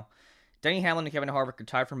here now, Denny Hamlin and Kevin Harvick are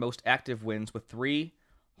tied for most active wins with 3.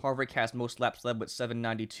 Harvick has most laps led with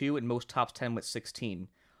 792 and most top 10 with 16.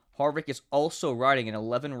 Harvick is also riding an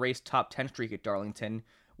 11-race top 10 streak at Darlington,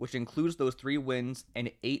 which includes those 3 wins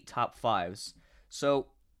and 8 top 5s. So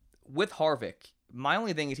with Harvick, my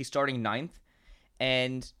only thing is he's starting 9th,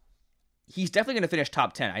 and he's definitely going to finish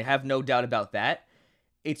top 10. I have no doubt about that.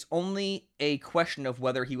 It's only a question of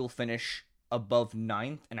whether he will finish above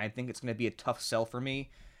 9th, and I think it's going to be a tough sell for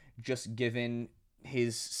me, just given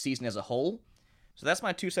his season as a whole. So that's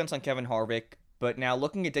my 2 cents on Kevin Harvick. But now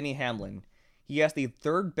looking at Denny Hamlin, he has the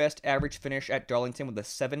 3rd best average finish at Darlington with a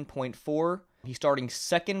 7.4. He's starting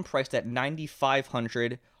 2nd, priced at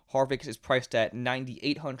 $9,500. Harvick is priced at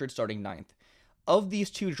 $9,800, starting 9th. Of these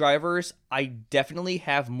 2 drivers, I definitely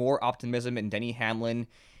have more optimism in Denny Hamlin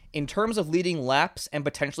in terms of leading laps and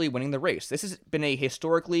potentially winning the race. This has been a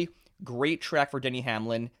historically great track for Denny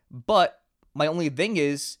Hamlin, but my only thing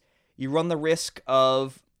is you run the risk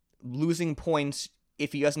of losing points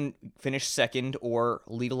if he doesn't finish 2nd or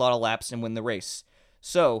lead a lot of laps and win the race.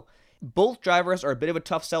 So both drivers are a bit of a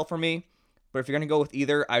tough sell for me, but if you're going to go with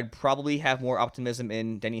either, I'd probably have more optimism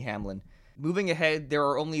in Denny Hamlin. Moving ahead, there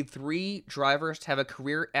are only 3 drivers to have a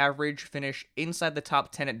career average finish inside the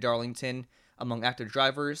top 10 at Darlington among active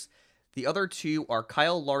drivers. The other 2 are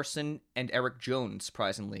Kyle Larson and Eric Jones,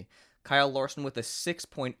 surprisingly. Kyle Larson with a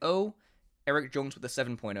 6.0, Eric Jones with a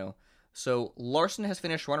 7.0. So Larson has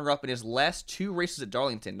finished runner-up in his last 2 races at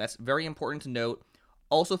Darlington. That's very important to note.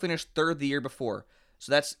 Also finished 3rd the year before.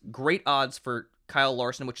 So that's great odds for Kyle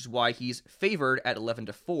Larson, which is why he's favored at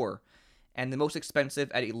 11-4. And the most expensive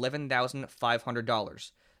at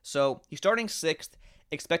 $11,500. So he's starting 6th,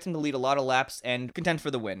 expect him to lead a lot of laps and contend for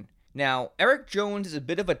the win. Now, Eric Jones is a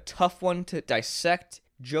bit of a tough one to dissect.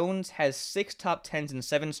 Jones has 6 top 10s and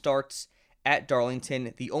 7 starts at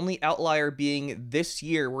Darlington, the only outlier being this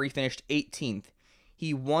year where he finished 18th.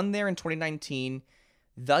 He won there in 2019.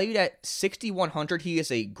 Valued at $6,100, he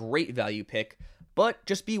is a great value pick, but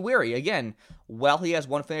just be wary. Again, while he has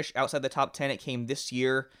 1 finish outside the top 10, it came this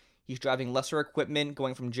year. He's driving lesser equipment,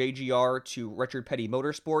 going from JGR to Richard Petty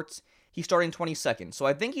Motorsports. He's starting 22nd, so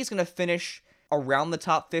I think he's going to finish around the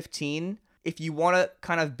top 15, If you want to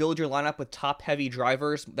kind of build your lineup with top-heavy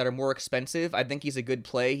drivers that are more expensive, I think he's a good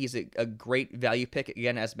play. He's a great value pick,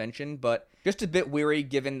 again, as mentioned, but just a bit weary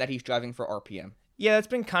given that he's driving for RPM. Yeah, that's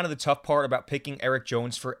been kind of the tough part about picking Erik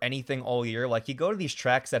Jones for anything all year. Like, you go to these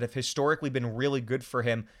tracks that have historically been really good for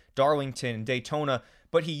him, Darlington, Daytona,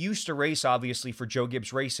 but he used to race, obviously, for Joe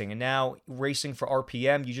Gibbs Racing, and now racing for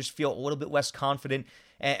RPM, you just feel a little bit less confident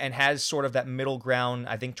and has sort of that middle ground,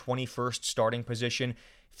 I think, 21st starting position.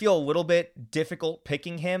 Feel a little bit difficult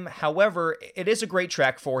picking him. However, it is a great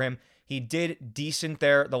track for him. He did decent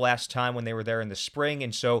there the last time when they were there in the spring.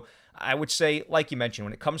 And so I would say, like you mentioned,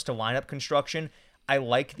 when it comes to lineup construction, I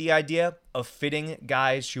like the idea of fitting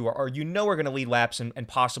guys who are going to lead laps and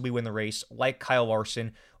possibly win the race, like Kyle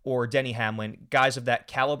Larson or Denny Hamlin, guys of that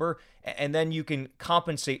caliber. And then you can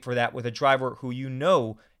compensate for that with a driver who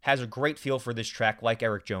has a great feel for this track, like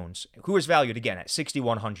Erik Jones, who is valued, again, at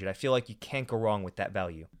 $6,100. I feel like you can't go wrong with that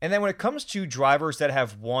value. And then when it comes to drivers that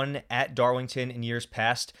have won at Darlington in years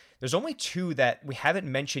past, there's only two that we haven't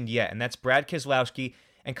mentioned yet, and that's Brad Keselowski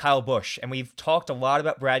and Kyle Busch. And we've talked a lot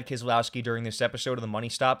about Brad Keselowski during this episode of the Money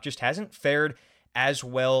Stop. Just hasn't fared as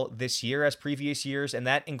well this year as previous years, and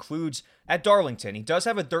that includes at Darlington. He does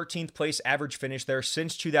have a 13th place average finish there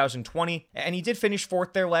since 2020, and he did finish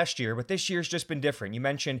 4th there last year, but this year's just been different. You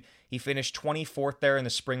mentioned he finished 24th there in the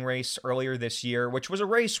spring race earlier this year, which was a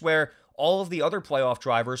race where all of the other playoff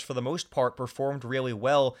drivers, for the most part, performed really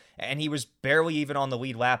well, and he was barely even on the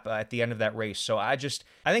lead lap at the end of that race. So I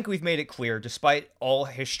think we've made it clear, despite all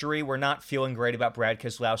history, we're not feeling great about Brad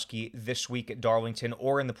Keselowski this week at Darlington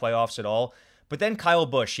or in the playoffs at all. But then Kyle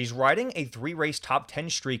Busch, he's riding a 3-race top 10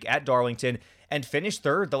 streak at Darlington and finished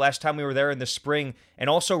 3rd the last time we were there in the spring, and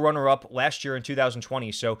also runner-up last year in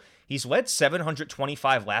 2020. So he's led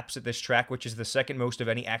 725 laps at this track, which is the second most of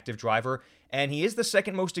any active driver, and he is the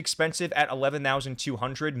second most expensive at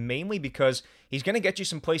 $11,200, mainly because he's going to get you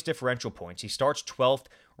some place differential points. He starts 12th,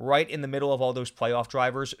 right in the middle of all those playoff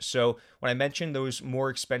drivers. So when I mentioned those more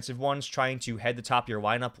expensive ones trying to head the top of your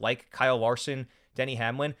lineup, like Kyle Larson, Denny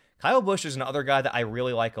Hamlin, Kyle Busch is another guy that I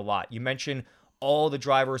really like a lot. You mentioned all the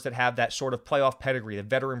drivers that have that sort of playoff pedigree, the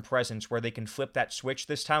veteran presence where they can flip that switch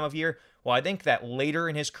this time of year. Well, I think that later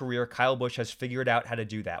in his career, Kyle Busch has figured out how to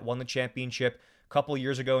do that. Won the championship a couple of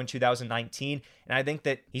years ago in 2019, and I think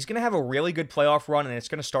that he's going to have a really good playoff run, and it's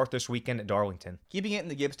going to start this weekend at Darlington. Keeping it in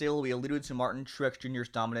the Gibbs table, we alluded to Martin Truex Jr.'s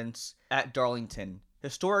dominance at Darlington.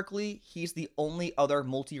 Historically, he's the only other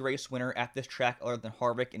multi-race winner at this track other than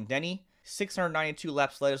Harvick and Denny. 692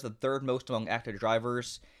 laps led is the 3rd most among active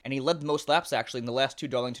drivers, and he led the most laps actually in the last 2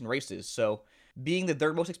 Darlington races. So being the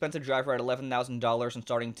 3rd most expensive driver at $11,000 and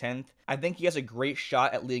starting 10th, I think he has a great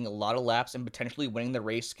shot at leading a lot of laps and potentially winning the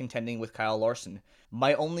race contending with Kyle Larson.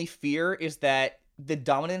 My only fear is that the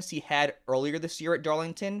dominance he had earlier this year at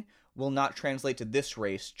Darlington will not translate to this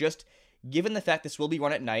race, just given the fact this will be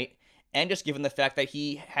run at night, and just given the fact that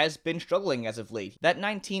he has been struggling as of late. That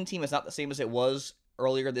 19 team is not the same as it was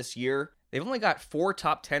earlier this year. They've only got 4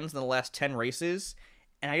 top 10s in the last 10 races,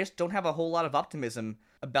 and I just don't have a whole lot of optimism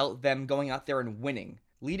about them going out there and winning.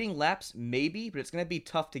 Leading laps, maybe, but it's going to be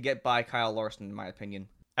tough to get by Kyle Larson, in my opinion.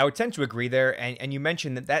 I would tend to agree there, and you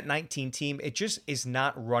mentioned that 19 team, it just is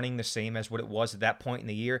not running the same as what it was at that point in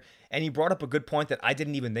the year, and you brought up a good point that I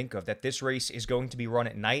didn't even think of, that this race is going to be run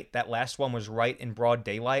at night. That last one was right in broad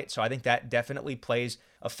daylight, so I think that definitely plays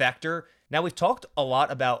a factor. Now, we've talked a lot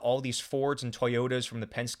about all these Fords and Toyotas from the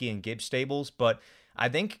Penske and Gibbs stables, but I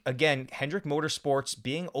think, again, Hendrick Motorsports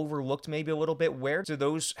being overlooked maybe a little bit. Where do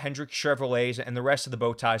those Hendrick Chevrolets and the rest of the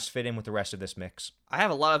bow ties fit in with the rest of this mix? I have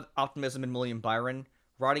a lot of optimism in William Byron,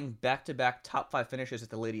 riding back-to-back top 5 finishes at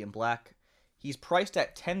the Lady in Black. He's priced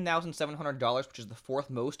at $10,700, which is the 4th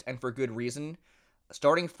most, and for good reason.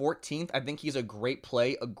 Starting 14th, I think he's a great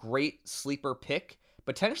play, a great sleeper pick,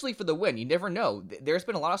 potentially for the win. You never know. There's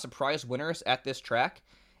been a lot of surprise winners at this track,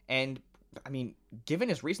 and, I mean, given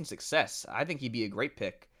his recent success, I think he'd be a great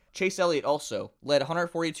pick. Chase Elliott also led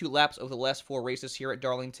 142 laps over the last 4 races here at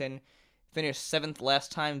Darlington, finished 7th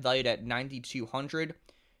last time, valued at $9,200.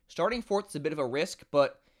 Starting 4th is a bit of a risk,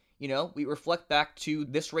 but, you know, we reflect back to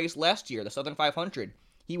this race last year, the Southern 500.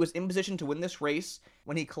 He was in position to win this race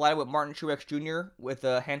when he collided with Martin Truex Jr. with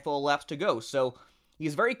a handful of laps to go. So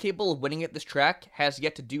he's very capable of winning at this track, has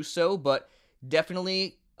yet to do so, but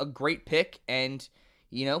definitely a great pick, and,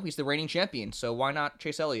 you know, he's the reigning champion, so why not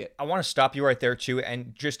Chase Elliott? I want to stop you right there, too,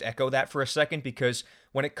 and just echo that for a second, because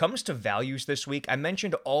when it comes to values this week, I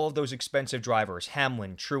mentioned all of those expensive drivers,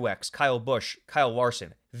 Hamlin, Truex, Kyle Busch, Kyle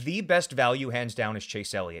Larson. The best value, hands down, is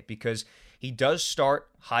Chase Elliott, because he does start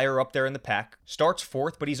higher up there in the pack, starts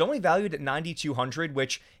 4th, but he's only valued at $9,200,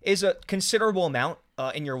 which is a considerable amount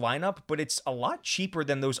in your lineup, but it's a lot cheaper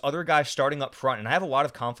than those other guys starting up front. And I have a lot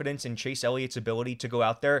of confidence in Chase Elliott's ability to go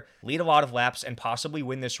out there, lead a lot of laps, and possibly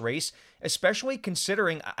win this race, especially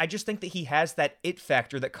considering I just think that he has that it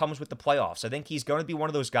factor that comes with the playoffs. I think he's going to be one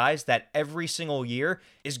of those guys that every single year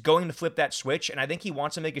is going to flip that switch, and I think he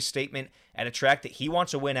wants to make a statement at a track that he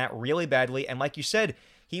wants to win at really badly. And like you said,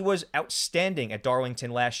 he was outstanding at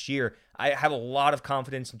Darlington last year. I have a lot of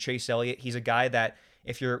confidence in Chase Elliott. He's a guy that,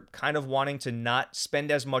 if you're kind of wanting to not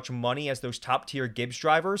spend as much money as those top-tier Gibbs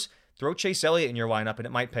drivers, throw Chase Elliott in your lineup and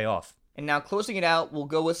it might pay off. And now closing it out, we'll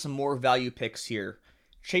go with some more value picks here.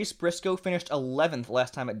 Chase Briscoe finished 11th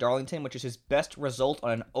last time at Darlington, which is his best result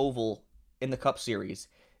on an oval in the Cup Series.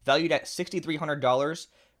 Valued at $6,300,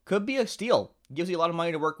 could be a steal. Gives you a lot of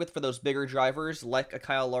money to work with for those bigger drivers like a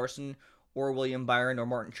Kyle Larson or William Byron or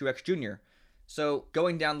Martin Truex Jr. So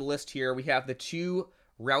going down the list here, we have the two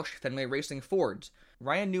Roush Fenway Racing Fords.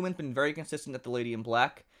 Ryan Newman's been very consistent at the Lady in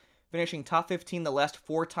Black, finishing top 15 the last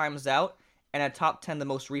 4 times out and at top 10 the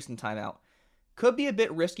most recent time out. Could be a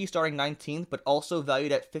bit risky starting 19th, but also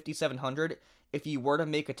valued at $5,700. If you were to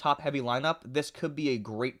make a top-heavy lineup, this could be a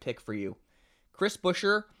great pick for you. Chris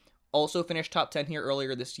Buescher also finished top 10 here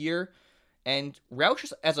earlier this year, and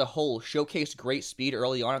Roush as a whole showcased great speed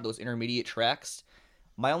early on at those intermediate tracks.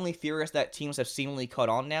 My only fear is that teams have seemingly caught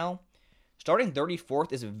on now. Starting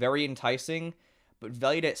 34th is very enticing, but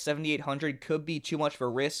valued at $7,800 could be too much of a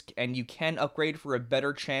risk, and you can upgrade for a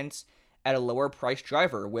better chance at a lower price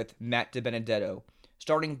driver with Matt DiBenedetto.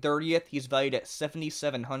 Starting 30th, he's valued at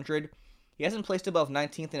 $7,700. He hasn't placed above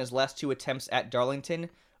 19th in his last 2 attempts at Darlington,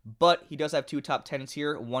 but he does have 2 top 10s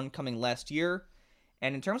here, one coming last year.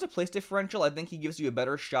 And in terms of place differential, I think he gives you a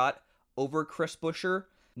better shot over Chris Buescher.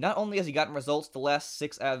 Not only has he gotten results the last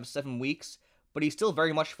 6 out of 7 weeks, but he's still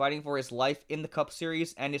very much fighting for his life in the Cup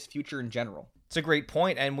Series and his future in general. It's a great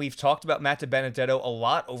point, and we've talked about Matt DiBenedetto a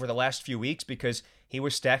lot over the last few weeks because he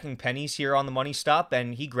was stacking pennies here on the Money Stop,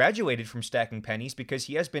 and he graduated from stacking pennies because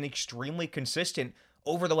he has been extremely consistent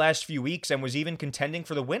over the last few weeks and was even contending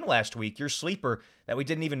for the win last week. Your sleeper that we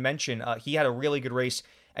didn't even mention, he had a really good race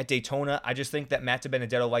at Daytona. I just think that Matt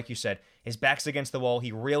DiBenedetto, like you said, his back's against the wall.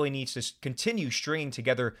 He really needs to continue stringing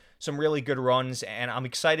together some really good runs, and I'm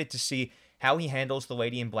excited to see how he handles the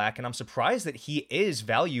Lady in Black, and I'm surprised that he is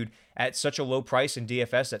valued at such a low price in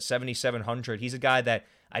DFS at $7,700. He's a guy that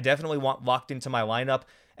I definitely want locked into my lineup.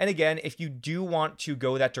 And again, if you do want to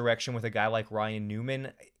go that direction with a guy like Ryan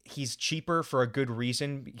Newman, he's cheaper for a good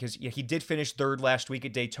reason because he did finish 3rd last week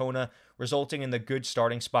at Daytona, resulting in the good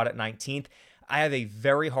starting spot at 19th. I have a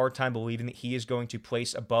very hard time believing that he is going to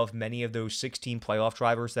place above many of those 16 playoff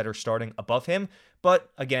drivers that are starting above him. But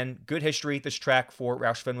again, good history at this track for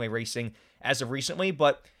Roush Fenway Racing as of recently.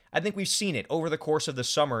 But I think we've seen it over the course of the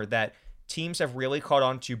summer that teams have really caught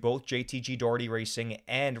on to both JTG Daugherty Racing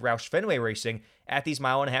and Roush Fenway Racing at these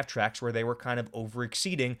 1.5-mile tracks where they were kind of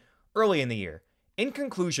over-exceeding early in the year. In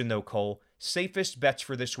conclusion, though, Cole, safest bets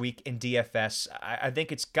for this week in DFS, I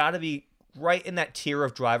think it's got to be right in that tier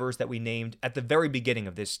of drivers that we named at the very beginning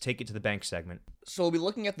of this Take It to the Bank segment. So we'll be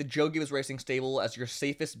looking at the Joe Gibbs Racing stable as your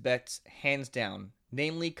safest bets, hands down.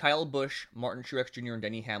 Namely, Kyle Busch, Martin Truex Jr., and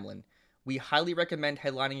Denny Hamlin. We highly recommend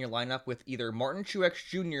headlining your lineup with either Martin Truex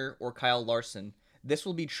Jr. or Kyle Larson. This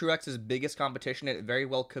will be Truex's biggest competition, and it very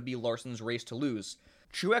well could be Larson's race to lose.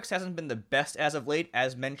 Truex hasn't been the best as of late,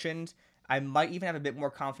 as mentioned. I might even have a bit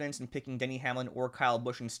more confidence in picking Denny Hamlin or Kyle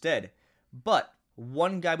Busch instead. But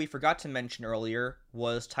one guy we forgot to mention earlier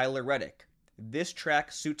was Tyler Reddick. This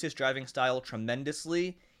track suits his driving style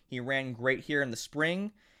tremendously. He ran great here in the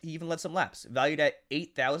spring. He even led some laps. Valued at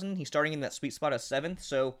 $8,000, he's starting in that sweet spot of 7th,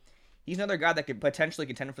 so he's another guy that could potentially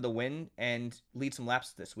contend for the win and lead some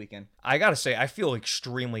laps this weekend. I gotta say, I feel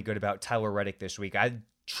extremely good about Tyler Reddick this week. I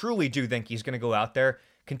truly do think he's going to go out there,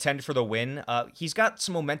 contend for the win. He's got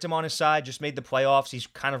some momentum on his side, just made the playoffs. He's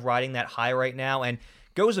kind of riding that high right now, and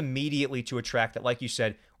goes immediately to a track that, like you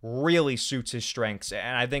said, really suits his strengths,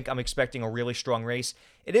 and I think I'm expecting a really strong race.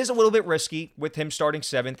 It is a little bit risky with him starting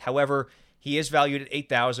 7th. However, he is valued at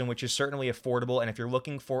 $8,000, which is certainly affordable, and if you're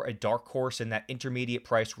looking for a dark horse in that intermediate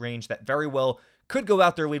price range that very well could go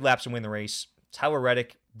out there, lead laps, and win the race, Tyler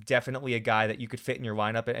Reddick, definitely a guy that you could fit in your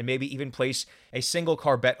lineup and maybe even place a single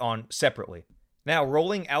car bet on separately. Now,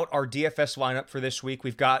 rolling out our DFS lineup for this week,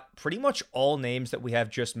 we've got pretty much all names that we have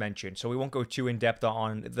just mentioned, so we won't go too in-depth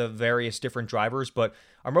on the various different drivers, but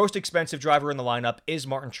our most expensive driver in the lineup is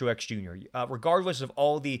Martin Truex Jr. Regardless of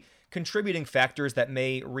all the contributing factors that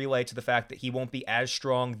may relay to the fact that he won't be as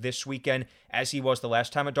strong this weekend as he was the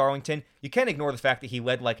last time at Darlington. You can't ignore the fact that he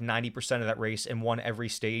led like 90% of that race and won every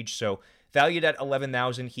stage. So valued at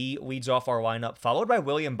 11,000, he leads off our lineup, followed by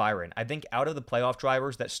William Byron. I think out of the playoff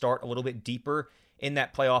drivers that start a little bit deeper in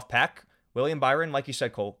that playoff pack, William Byron, like you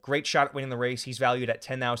said, Cole, great shot at winning the race. He's valued at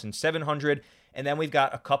 10,700. And then we've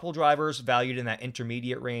got a couple drivers valued in that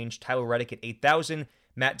intermediate range. Tyler Reddick at 8,000.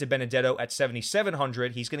 Matt DiBenedetto at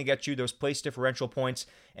 7,700. He's going to get you those place differential points.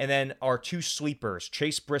 And then our two sleepers,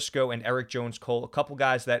 Chase Briscoe and Eric Jones Cole, a couple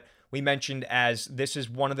guys that we mentioned as this is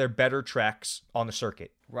one of their better tracks on the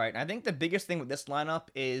circuit. Right. I think the biggest thing with this lineup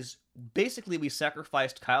is basically we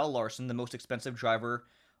sacrificed Kyle Larson, the most expensive driver,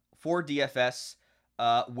 for DFS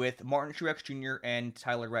with Martin Truex Jr. and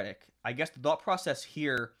Tyler Reddick. I guess the thought process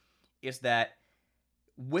here is that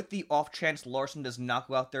with the off chance Larson does not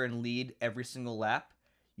go out there and lead every single lap,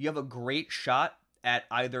 you have a great shot at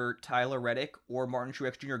either Tyler Reddick or Martin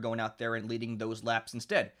Truex Jr. going out there and leading those laps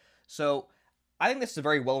instead. So I think this is a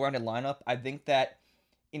very well-rounded lineup. I think that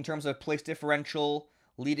in terms of place differential,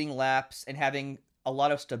 leading laps, and having a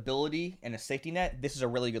lot of stability and a safety net, this is a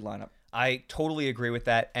really good lineup. I totally agree with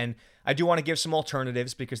that, and I do want to give some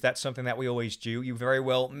alternatives because that's something that we always do. You very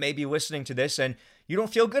well may be listening to this and you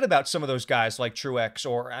don't feel good about some of those guys like Truex,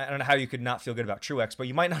 or I don't know how you could not feel good about Truex, but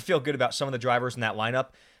you might not feel good about some of the drivers in that lineup.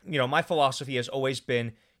 You know, my philosophy has always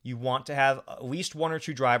been you want to have at least one or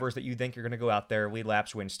two drivers that you think are going to go out there, lead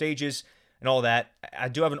laps, win stages, and all that. I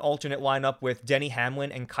do have an alternate lineup with Denny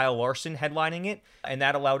Hamlin and Kyle Larson headlining it, and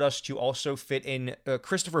that allowed us to also fit in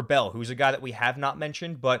Christopher Bell, who's a guy that we have not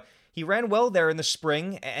mentioned, but he ran well there in the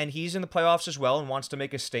spring, and he's in the playoffs as well and wants to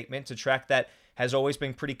make a statement to track that has always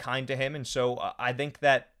been pretty kind to him. And so I think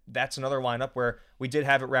that that's another lineup where we did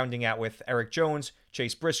have it rounding out with Eric Jones,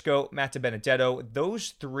 Chase Briscoe, Matt DiBenedetto.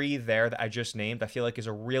 Those three there that I just named, I feel like is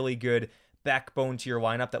a really good backbone to your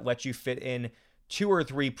lineup that lets you fit in two or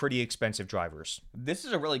three pretty expensive drivers. This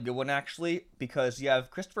is a really good one, actually, because you have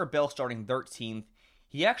Christopher Bell starting 13th.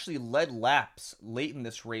 He actually led laps late in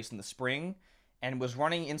this race in the spring and was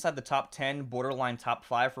running inside the top 10, borderline top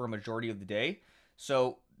 5 for a majority of the day.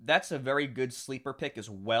 So that's a very good sleeper pick as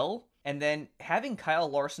well. And then having Kyle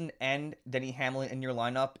Larson and Denny Hamlin in your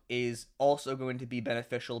lineup is also going to be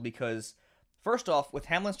beneficial because, first off, with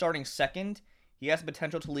Hamlin starting second, he has the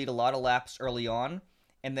potential to lead a lot of laps early on.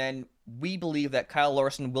 And then we believe that Kyle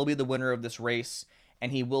Larson will be the winner of this race,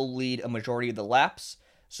 and he will lead a majority of the laps.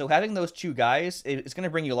 So having those two guys is going to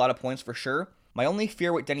bring you a lot of points for sure. My only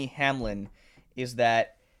fear with Denny Hamlin is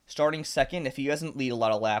that starting second, if he doesn't lead a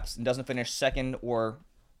lot of laps and doesn't finish second or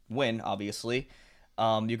win, obviously,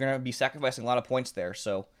 you're going to be sacrificing a lot of points there.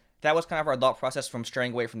 So that was kind of our thought process from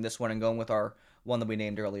straying away from this one and going with our one that we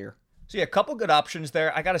named earlier. So yeah, a couple good options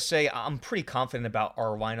there. I got to say, I'm pretty confident about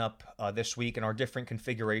our lineup this week and our different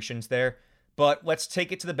configurations there. But let's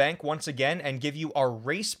take it to the bank once again and give you our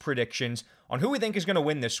race predictions on who we think is going to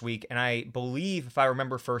win this week. And I believe, if I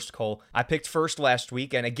remember first, Cole, I picked first last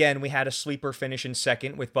week. And again, we had a sleeper finish in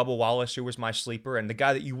second with Bubba Wallace, who was my sleeper, and the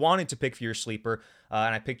guy that you wanted to pick for your sleeper.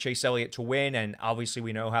 And I picked Chase Elliott to win. And obviously,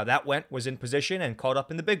 we know how that went, was in position and caught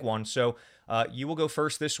up in the big one. So you will go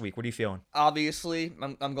first this week. What are you feeling? Obviously,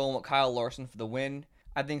 I'm going with Kyle Larson for the win.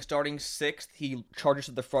 I think starting sixth, he charges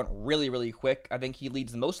to the front really, really quick. I think he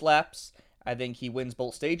leads the most laps. I think he wins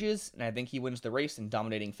both stages, and I think he wins the race in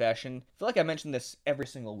dominating fashion. I feel like I mention this every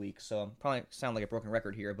single week, so I'm probably sound like a broken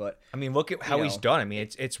record here, but I mean, look at how he's done. I mean,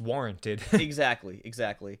 it's warranted. Exactly.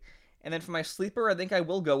 And then for my sleeper, I think I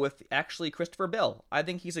will go with actually Christopher Bell. I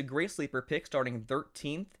think he's a great sleeper pick, starting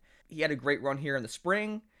 13th. He had a great run here in the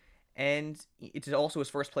spring, and it's also his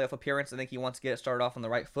first playoff appearance. I think he wants to get it started off on the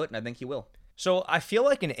right foot, and I think he will. So I feel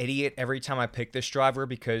like an idiot every time I pick this driver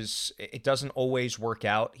because it doesn't always work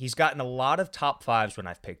out. He's gotten a lot of top fives when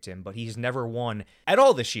I've picked him, but he's never won at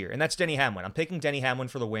all this year, and that's Denny Hamlin. I'm picking Denny Hamlin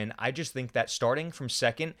for the win. I just think that starting from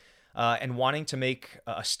second and wanting to make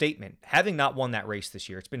a statement, having not won that race this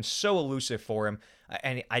year, it's been so elusive for him,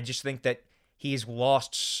 and I just think that he's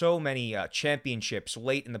lost so many championships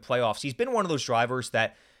late in the playoffs. He's been one of those drivers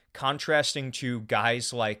that, contrasting to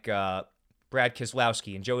guys like Brad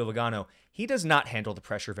Keselowski and Joey Logano, he does not handle the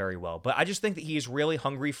pressure very well. But I just think that he is really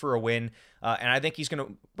hungry for a win, and I think he's going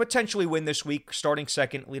to potentially win this week, starting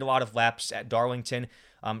second, lead a lot of laps at Darlington.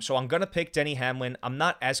 So I'm going to pick Denny Hamlin. I'm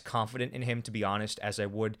not as confident in him, to be honest, as I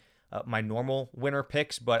would my normal winner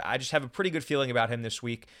picks, but I just have a pretty good feeling about him this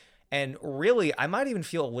week. And really, I might even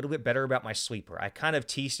feel a little bit better about my sleeper. I kind of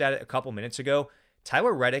teased at it a couple minutes ago.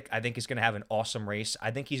 Tyler Reddick, I think, is going to have an awesome race.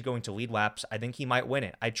 I think he's going to lead laps. I think he might win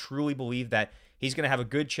it. I truly believe that he's going to have a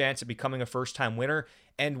good chance at becoming a first-time winner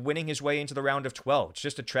and winning his way into the round of 12. It's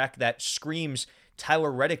just a track that screams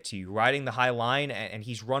Tyler Reddick to you, riding the high line, and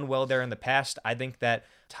he's run well there in the past. I think that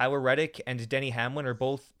Tyler Reddick and Denny Hamlin are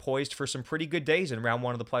both poised for some pretty good days in round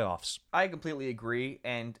one of the playoffs. I completely agree,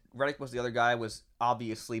 and Reddick was the other guy I was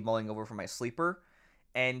obviously mulling over for my sleeper.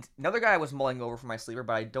 And another guy I was mulling over for my sleeper,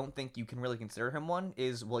 but I don't think you can really consider him one,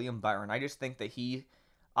 is William Byron. I just think that he,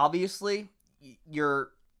 obviously,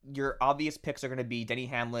 your obvious picks are going to be Denny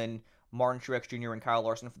Hamlin, Martin Truex Jr., and Kyle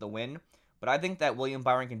Larson for the win. But I think that William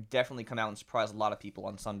Byron can definitely come out and surprise a lot of people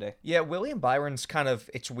on Sunday. Yeah, William Byron's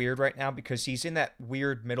it's weird right now because he's in that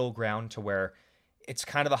weird middle ground to where it's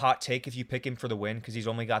kind of a hot take if you pick him for the win because he's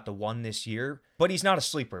only got the one this year. But he's not a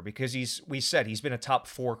sleeper because he's been a top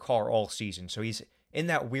 4 car all season. So he's in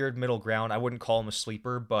that weird middle ground. I wouldn't call him a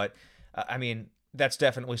sleeper, but that's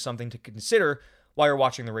definitely something to consider while you're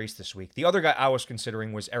watching the race this week. The other guy I was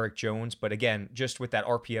considering was Eric Jones, but again, just with that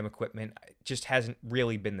RPM equipment, it just hasn't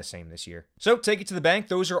really been the same this year. So take it to the bank.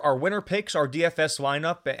 Those are our winner picks, our DFS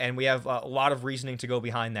lineup, and we have a lot of reasoning to go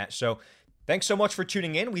behind that. So thanks so much for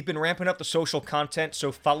tuning in. We've been ramping up the social content,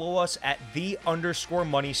 so follow us at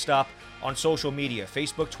 _MoneyStop on social media,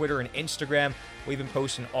 Facebook, Twitter, and Instagram. We've been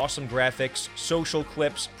posting awesome graphics, social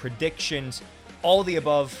clips, predictions, all the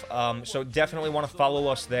above. So definitely want to follow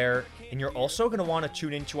us there. And you're also going to want to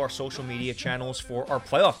tune into our social media channels for our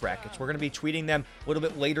playoff brackets. We're going to be tweeting them a little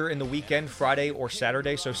bit later in the weekend, Friday or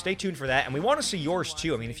Saturday. So stay tuned for that. And we want to see yours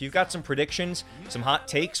too. I mean, if you've got some predictions, some hot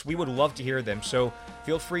takes, we would love to hear them. So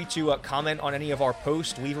feel free to comment on any of our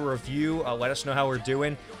posts, leave a review, let us know how we're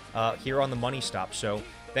doing here on the Money Stop. So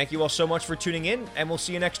thank you all so much for tuning in, and we'll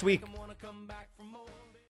see you next week.